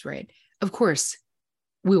lovers, right? Of course,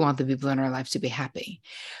 we want the people in our life to be happy.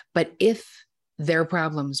 But if their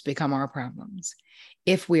problems become our problems,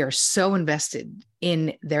 if we are so invested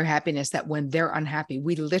in their happiness that when they're unhappy,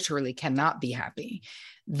 we literally cannot be happy,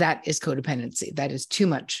 that is codependency. That is too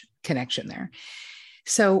much connection there.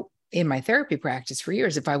 So in my therapy practice for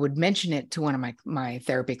years, if I would mention it to one of my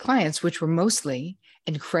therapy clients, which were mostly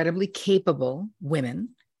incredibly capable women,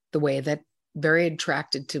 the way that very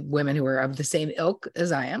attracted to women who are of the same ilk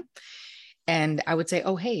as I am. And I would say,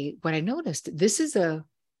 oh, hey, what I noticed, this is a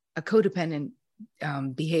codependent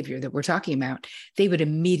behavior that we're talking about. They would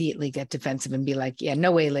immediately get defensive and be like, yeah,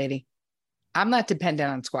 no way, lady. I'm not dependent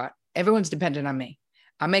on squat. Everyone's dependent on me.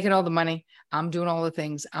 I'm making all the money. I'm doing all the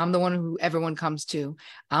things. I'm the one who everyone comes to.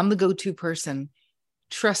 I'm the go-to person.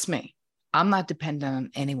 Trust me, I'm not dependent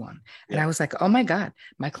on anyone. Yeah. And I was like, oh my God,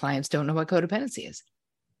 my clients don't know what codependency is.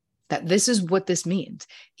 That this is what this means.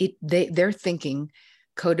 They're thinking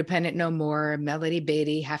Codependent No More, Melody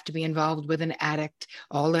Beattie have to be involved with an addict,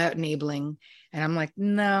 all about enabling. And I'm like,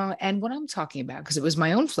 no. And what I'm talking about, because it was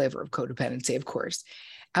my own flavor of codependency, of course,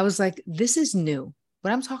 I was like, this is new.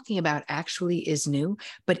 What I'm talking about actually is new,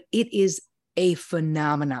 but it is a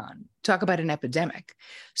phenomenon. Talk about an epidemic.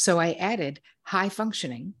 So I added high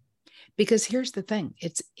functioning, because here's the thing,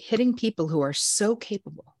 it's hitting people who are so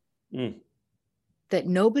capable that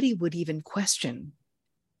nobody would even question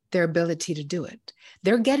their ability to do it.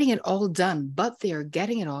 They're getting it all done, but they're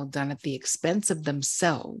getting it all done at the expense of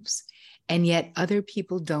themselves. And yet other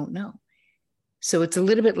people don't know. So it's a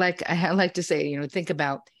little bit like, I like to say, think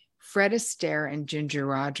about Fred Astaire and Ginger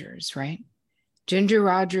Rogers, right? Ginger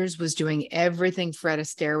Rogers was doing everything Fred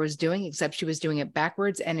Astaire was doing, except she was doing it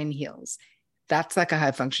backwards and in heels. That's like a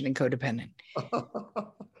high functioning codependent.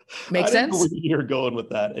 Make sense? I didn't know where you were going with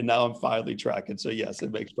that. And now I'm finally tracking. So yes,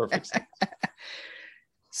 it makes perfect sense.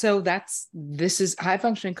 So this is high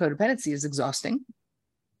functioning codependency is exhausting.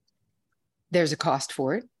 There's a cost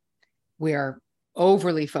for it. We are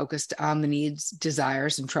overly focused on the needs,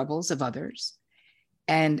 desires, and troubles of others.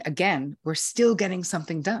 And again, we're still getting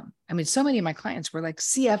something done. I mean, so many of my clients were like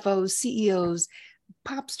CFOs, CEOs,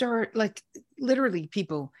 pop star, like literally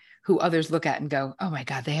people who others look at and go, oh my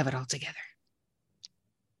God, they have it all together.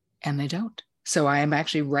 And they don't. So I am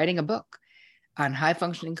actually writing a book on high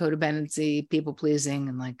functioning codependency, people pleasing,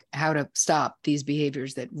 and like how to stop these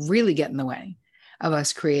behaviors that really get in the way of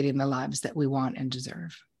us creating the lives that we want and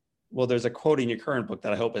deserve. Well, there's a quote in your current book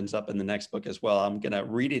that I hope ends up in the next book as well. I'm going to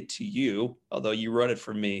read it to you, although you wrote it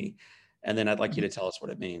for me, and then I'd like you to tell us what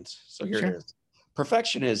it means. So here it is.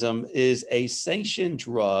 Perfectionism is a sanctioned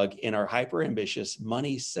drug in our hyper-ambitious,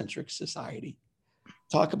 money-centric society.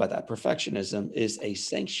 Talk about that. Perfectionism is a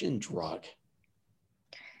sanctioned drug.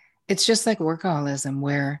 It's just like workaholism,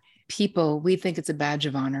 where we think it's a badge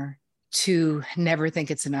of honor to never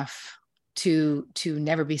think it's enough, to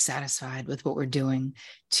never be satisfied with what we're doing,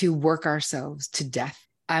 to work ourselves to death.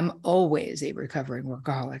 I'm always a recovering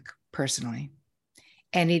workaholic personally.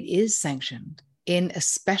 And it is sanctioned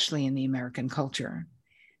especially in the American culture,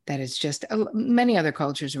 that it's just many other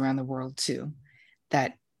cultures around the world too,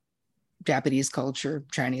 that Japanese culture,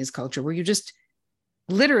 Chinese culture, where you just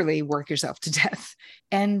literally work yourself to death.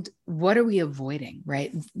 And what are we avoiding,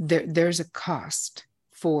 right? There's a cost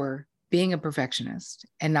for being a perfectionist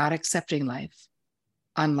and not accepting life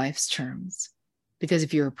on life's terms. Because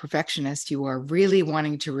if you're a perfectionist, you are really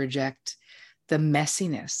wanting to reject the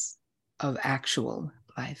messiness of actual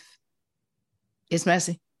life. It's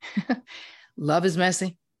messy. Love is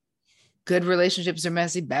messy. Good relationships are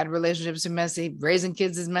messy. Bad relationships are messy. Raising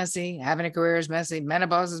kids is messy. Having a career is messy.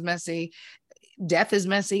 Menopause is messy. Death is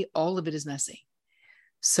messy. All of it is messy.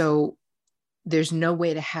 So there's no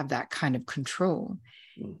way to have that kind of control.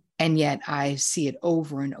 And yet I see it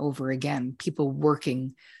over and over again, people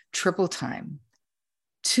working triple time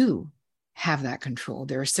to have that control.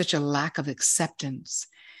 There is such a lack of acceptance,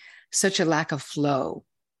 such a lack of flow,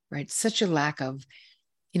 right? Such a lack of,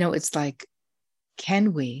 it's like,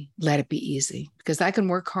 can we let it be easy? Because I can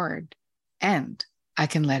work hard and I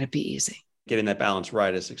can let it be easy. Getting that balance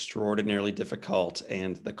right is extraordinarily difficult,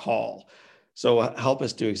 and the call. So help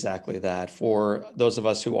us do exactly that for those of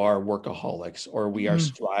us who are workaholics, or we are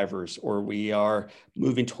strivers, or we are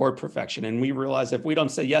moving toward perfection. And we realize if we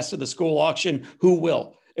don't say yes to the school auction, who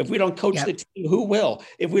will? If we don't coach the team, who will?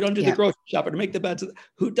 If we don't do the grocery shopping to make the beds,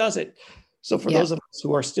 who does it? So for those of us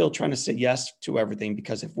who are still trying to say yes to everything,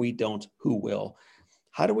 because if we don't, who will?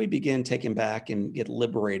 How do we begin taking back and get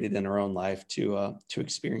liberated in our own life to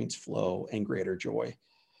experience flow and greater joy?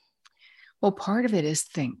 Well, part of it is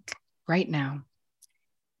think right now.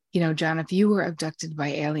 John, if you were abducted by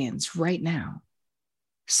aliens right now,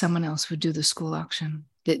 someone else would do the school auction.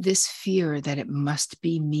 This fear that it must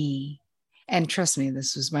be me. And trust me,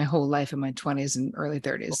 this was my whole life in my 20s and early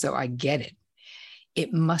 30s. So I get it.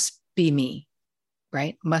 It must be me,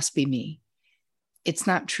 right? Must be me. It's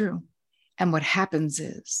not true. And what happens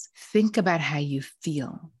is, think about how you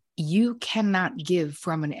feel. You cannot give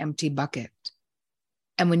from an empty bucket.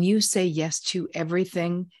 And when you say yes to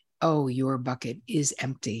everything, your bucket is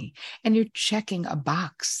empty. And you're checking a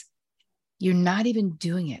box. You're not even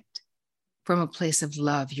doing it from a place of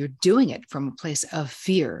love. You're doing it from a place of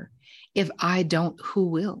fear. If I don't, who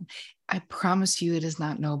will? I promise you it is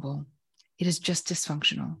not noble. It is just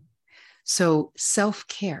dysfunctional. So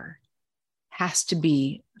self-care has to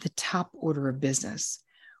be the top order of business,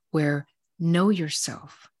 where know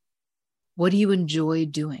yourself. What do you enjoy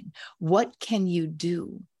doing? What can you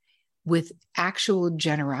do with actual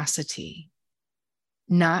generosity?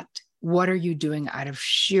 Not what are you doing out of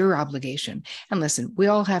sheer obligation? And listen, we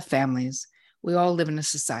all have families. We all live in a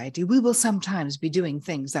society. We will sometimes be doing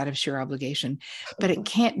things out of sheer obligation, but it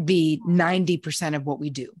can't be 90% of what we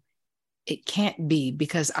do. It can't be,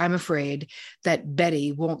 because I'm afraid that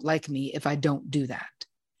Betty won't like me if I don't do that.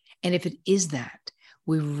 And if it is that,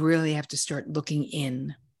 we really have to start looking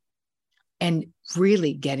in and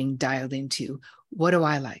really getting dialed into, what do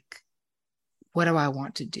I like? What do I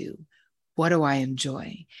want to do? What do I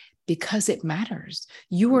enjoy? Because it matters.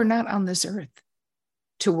 You are not on this earth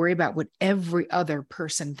to worry about what every other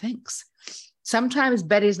person thinks. Sometimes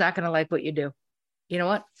Betty's not going to like what you do. You know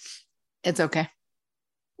what? It's okay.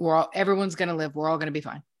 Everyone's going to live. We're all going to be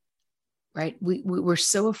fine. Right? We're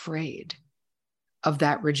so afraid of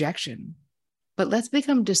that rejection, but let's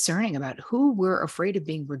become discerning about who we're afraid of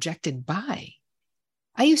being rejected by.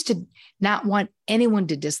 I used to not want anyone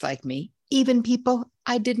to dislike me, even people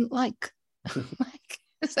I didn't like. Like,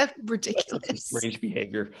 is that ridiculous? That's strange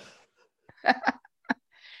behavior.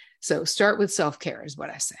 So start with self-care is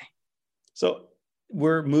what I say. So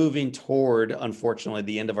we're moving toward, unfortunately,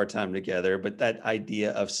 the end of our time together, but that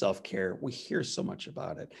idea of self-care, we hear so much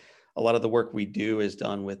about it. A lot of the work we do is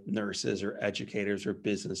done with nurses or educators or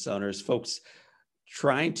business owners, folks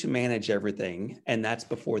trying to manage everything. And that's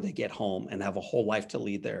before they get home and have a whole life to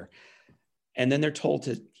lead there. And then they're told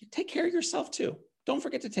to take care of yourself too. Don't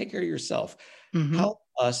forget to take care of yourself. Mm-hmm. Help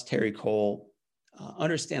us, Terry Cole,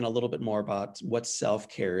 understand a little bit more about what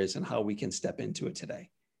self-care is and how we can step into it today.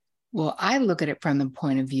 Well, I look at it from the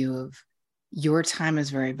point of view of your time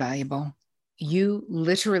is very valuable. You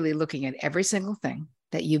literally looking at every single thing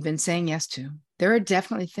that you've been saying yes to. There are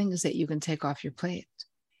definitely things that you can take off your plate.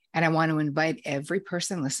 And I want to invite every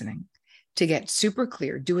person listening to get super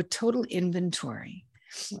clear, do a total inventory.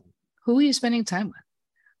 Who are you spending time with?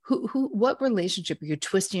 What relationship are you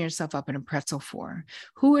twisting yourself up in a pretzel for?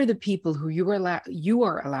 Who are the people who you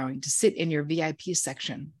are allowing to sit in your VIP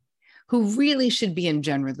section, who really should be in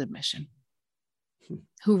general admission?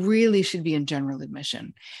 Who really should be in general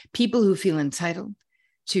admission? People who feel entitled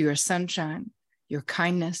to your sunshine, your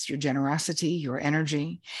kindness, your generosity, your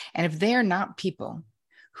energy. And if they are not people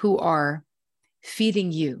who are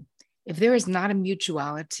feeding you, if there is not a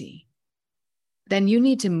mutuality, then you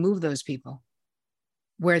need to move those people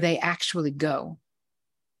where they actually go.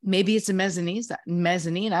 Maybe it's a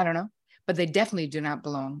mezzanine, I don't know, but they definitely do not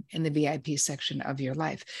belong in the VIP section of your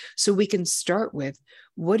life. So we can start with,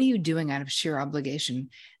 what are you doing out of sheer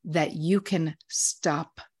obligation that you can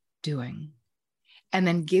stop doing? And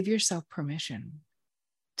then give yourself permission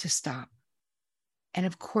to stop. And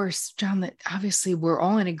of course, John, that obviously we're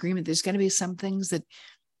all in agreement. There's going to be some things that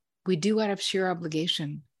we do out of sheer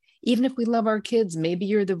obligation. Even if we love our kids, maybe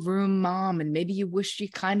you're the room mom and maybe you wish you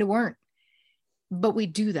kind of weren't. But we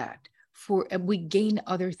do that we gain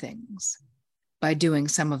other things by doing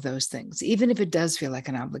some of those things, even if it does feel like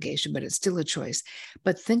an obligation, but it's still a choice.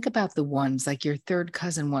 But think about the ones like your third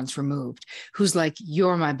cousin once removed, who's like,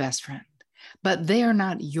 you're my best friend, but they are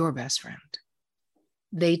not your best friend.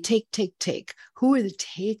 They take. Who are the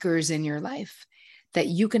takers in your life that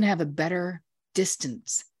you can have a better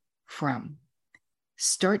distance from?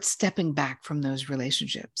 Start stepping back from those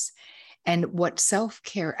relationships. And what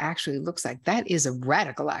self-care actually looks like, that is a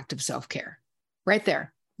radical act of self-care right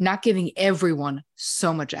there. Not giving everyone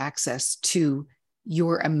so much access to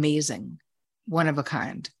your amazing,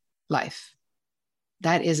 one-of-a-kind life.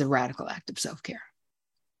 That is a radical act of self-care.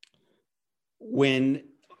 When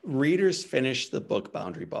readers finish the book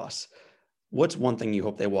Boundary Boss, what's one thing you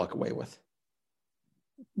hope they walk away with?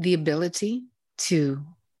 The ability to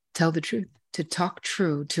tell the truth, to talk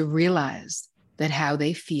true, to realize that how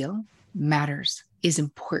they feel matters, is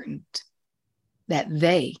important, that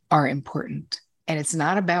they are important. And it's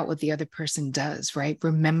not about what the other person does, right?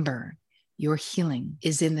 Remember, your healing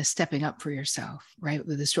is in the stepping up for yourself, right?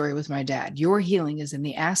 With the story with my dad, your healing is in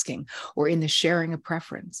the asking or in the sharing of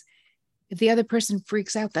preference. If the other person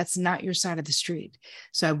freaks out, that's not your side of the street.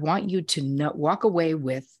 So I want you to walk away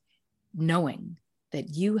with knowing that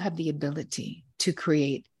you have the ability to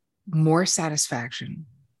create more satisfaction,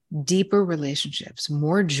 deeper relationships,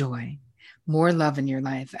 more joy, more love in your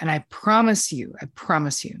life. And I promise you,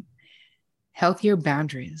 healthier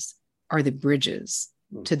boundaries are the bridges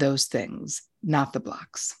to those things, not the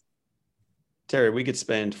blocks. Terry, we could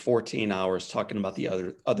spend 14 hours talking about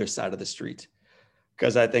the other side of the street,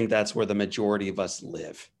 because I think that's where the majority of us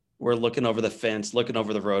live. We're looking over the fence, looking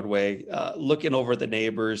over the roadway, looking over the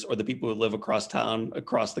neighbors or the people who live across town,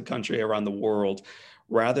 across the country, around the world,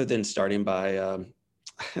 rather than starting by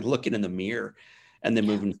looking in the mirror and then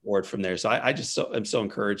moving forward from there. So I'm so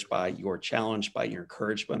encouraged by your challenge, by your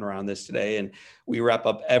encouragement around this today. And we wrap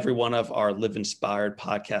up every one of our Live Inspired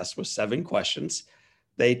podcasts with 7 questions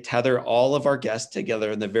They tether all of our guests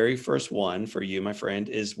together. And the very first one for you, my friend,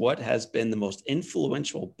 is what has been the most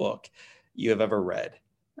influential book you have ever read?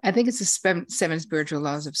 I think it's the Seven Spiritual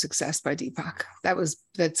Laws of Success by Deepak.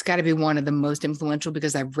 That's got to be one of the most influential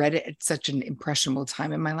because I've read it at such an impressionable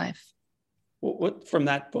time in my life. What from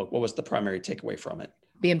that book, what was the primary takeaway from it?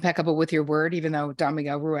 Be impeccable with your word, even though Don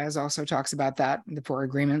Miguel Ruiz also talks about that in the Four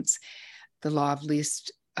Agreements, the law of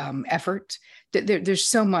least effort. There's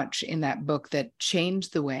so much in that book that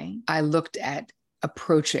changed the way I looked at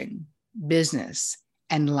approaching business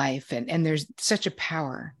and life. And there's such a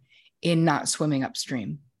power in not swimming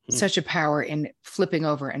upstream, such a power in flipping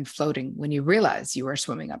over and floating when you realize you are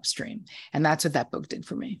swimming upstream. And that's what that book did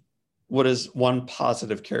for me. What is one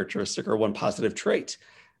positive characteristic or one positive trait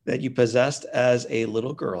that you possessed as a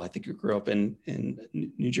little girl? I think you grew up in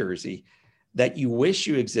New Jersey, that you wish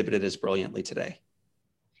you exhibited as brilliantly today.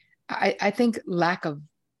 I think lack of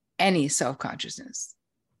any self-consciousness.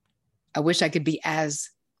 I wish I could be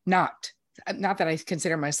as not that I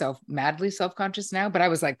consider myself madly self-conscious now, but I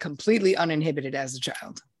was like completely uninhibited as a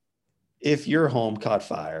child. If your home caught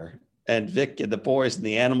fire and Vic and the boys and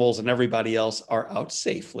the animals and everybody else are out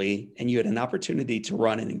safely, and you had an opportunity to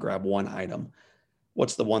run in and grab one item,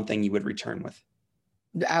 what's the one thing you would return with?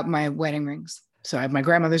 My wedding rings. So I have my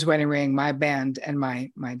grandmother's wedding ring, my band, and my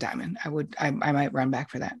diamond. I might run back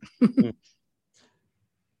for that.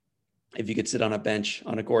 If you could sit on a bench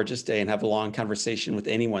on a gorgeous day and have a long conversation with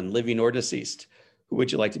anyone, living or deceased, who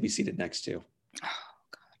would you like to be seated next to? Oh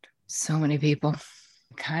God, so many people.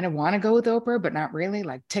 Kind of want to go with Oprah, but not really.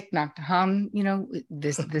 Like Thich Nhat Hanh,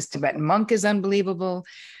 this Tibetan monk is unbelievable.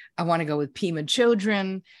 I want to go with Pema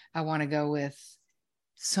Chodron. I want to go with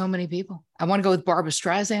so many people. I want to go with Barbra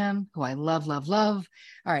Streisand, who I love, love, love.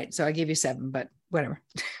 All right, so I gave you 7, but whatever.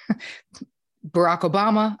 Barack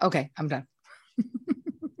Obama. Okay, I'm done.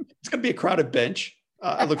 It's going to be a crowded bench.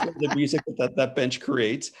 I look at the music that bench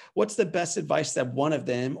creates. What's the best advice that one of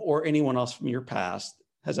them or anyone else from your past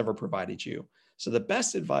has ever provided you? So the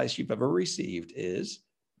best advice you've ever received is?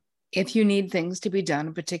 If you need things to be done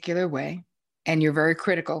a particular way, and you're very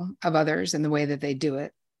critical of others and the way that they do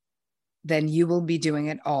it, then you will be doing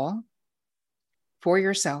it all for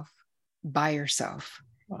yourself, by yourself.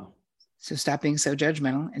 Wow. So stop being so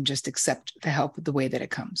judgmental and just accept the help the way that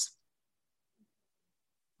it comes.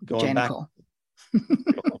 Going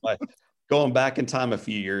back in time a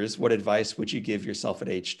few years, what advice would you give yourself at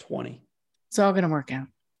age 20? It's all going to work out.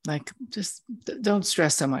 Like, just don't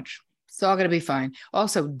stress so much. It's all going to be fine.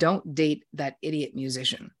 Also, don't date that idiot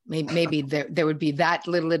musician. Maybe there would be that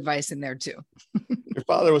little advice in there too. Your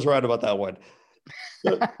father was right about that one.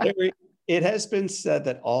 So, Larry, it has been said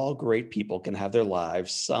that all great people can have their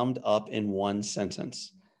lives summed up in one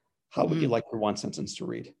sentence. How would you like your one sentence to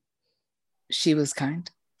read? She was kind.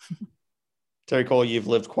 Terry Cole, you've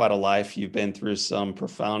lived quite a life. You've been through some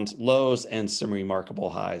profound lows and some remarkable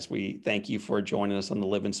highs. We thank you for joining us on the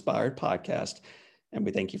Live Inspired podcast. And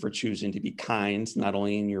we thank you for choosing to be kind, not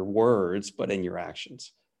only in your words, but in your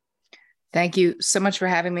actions. Thank you so much for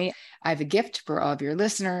having me. I have a gift for all of your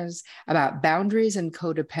listeners about boundaries and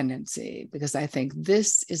codependency, because I think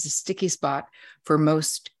this is a sticky spot for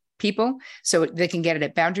most people. So they can get it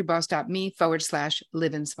at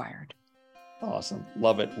boundaryboss.me/live inspired. Awesome.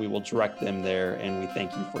 Love it. We will direct them there. And we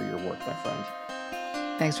thank you for your work, my friend.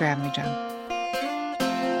 Thanks for having me, John.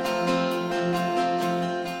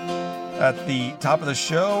 At the top of the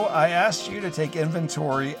show, I asked you to take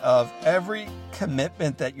inventory of every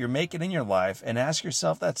commitment that you're making in your life and ask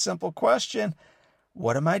yourself that simple question: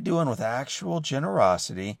 what am I doing with actual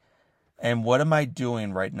generosity? And what am I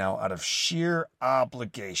doing right now out of sheer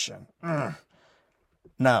obligation?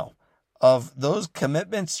 Now, of those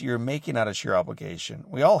commitments you're making out of sheer obligation,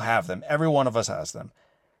 we all have them. Every one of us has them.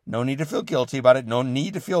 No need to feel guilty about it. No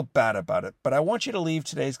need to feel bad about it. But I want you to leave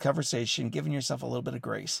today's conversation giving yourself a little bit of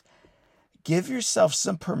grace. Give yourself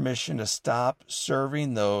some permission to stop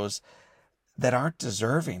serving those that aren't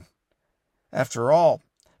deserving. After all,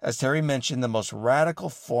 as Terry mentioned, the most radical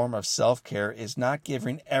form of self-care is not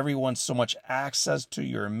giving everyone so much access to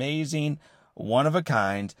your amazing,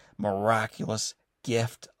 one-of-a-kind, miraculous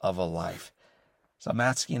gift of a life. So I'm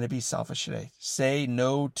asking you to be selfish today. Say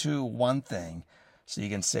no to one thing so you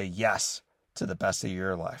can say yes to the best of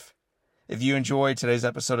your life. If you enjoyed today's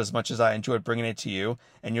episode as much as I enjoyed bringing it to you,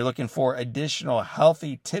 and you're looking for additional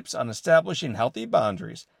healthy tips on establishing healthy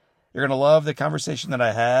boundaries, you're going to love the conversation that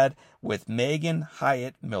I had with Megan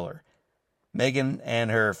Hyatt Miller. Megan and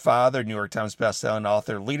her father, New York Times bestselling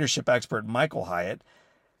author, leadership expert Michael Hyatt,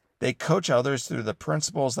 they coach others through the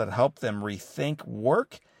principles that help them rethink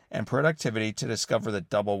work and productivity to discover the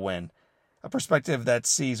double win. a perspective that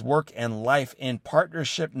sees work and life in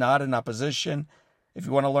partnership, not in opposition. If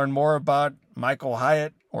you want to learn more about Michael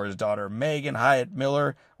Hyatt or his daughter Megan Hyatt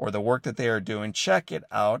Miller or the work that they are doing, check it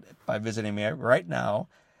out by visiting me right now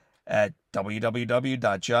at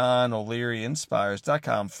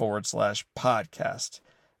www.johnolearyinspires.com/podcast.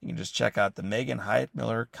 You can just check out the Megan Hyatt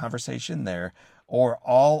Miller conversation there, or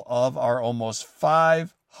all of our almost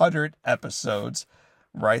 500 episodes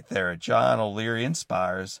right there at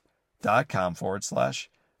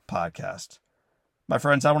johnolearyinspires.com/podcast. My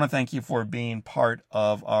friends, I want to thank you for being part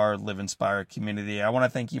of our Live Inspired community. I want to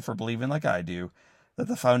thank you for believing, like I do, that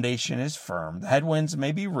the foundation is firm. The headwinds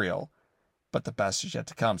may be real, but the best is yet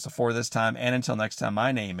to come. So for this time, and until next time,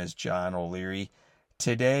 my name is John O'Leary.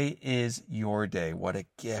 Today is your day. What a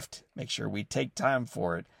gift. Make sure we take time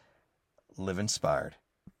for it. Live inspired.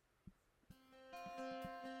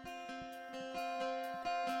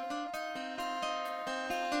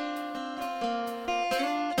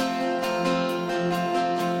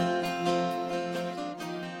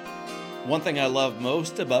 One thing I love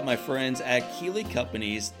most about my friends at Keeley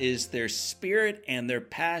Companies is their spirit and their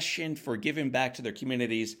passion for giving back to their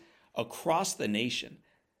communities across the nation.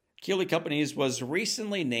 Keeley Companies was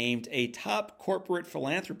recently named a top corporate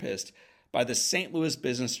philanthropist by the St. Louis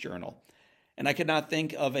Business Journal, and I could not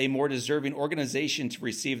think of a more deserving organization to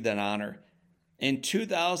receive that honor. In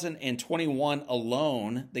 2021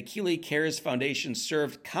 alone, the Keeley Cares Foundation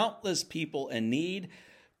served countless people in need,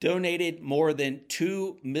 donated more than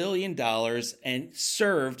 $2 million, and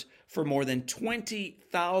served for more than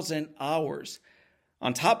 20,000 hours.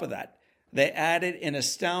 On top of that, they added an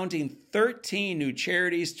astounding 13 new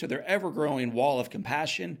charities to their ever-growing wall of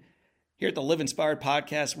compassion. Here at the Live Inspired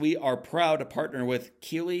podcast, we are proud to partner with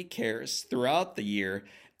Keeley Cares throughout the year,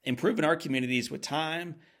 improving our communities with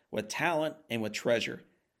time, with talent, and with treasure.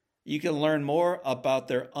 You can learn more about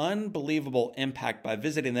their unbelievable impact by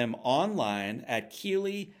visiting them online at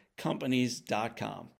KeeleyCompanies.com.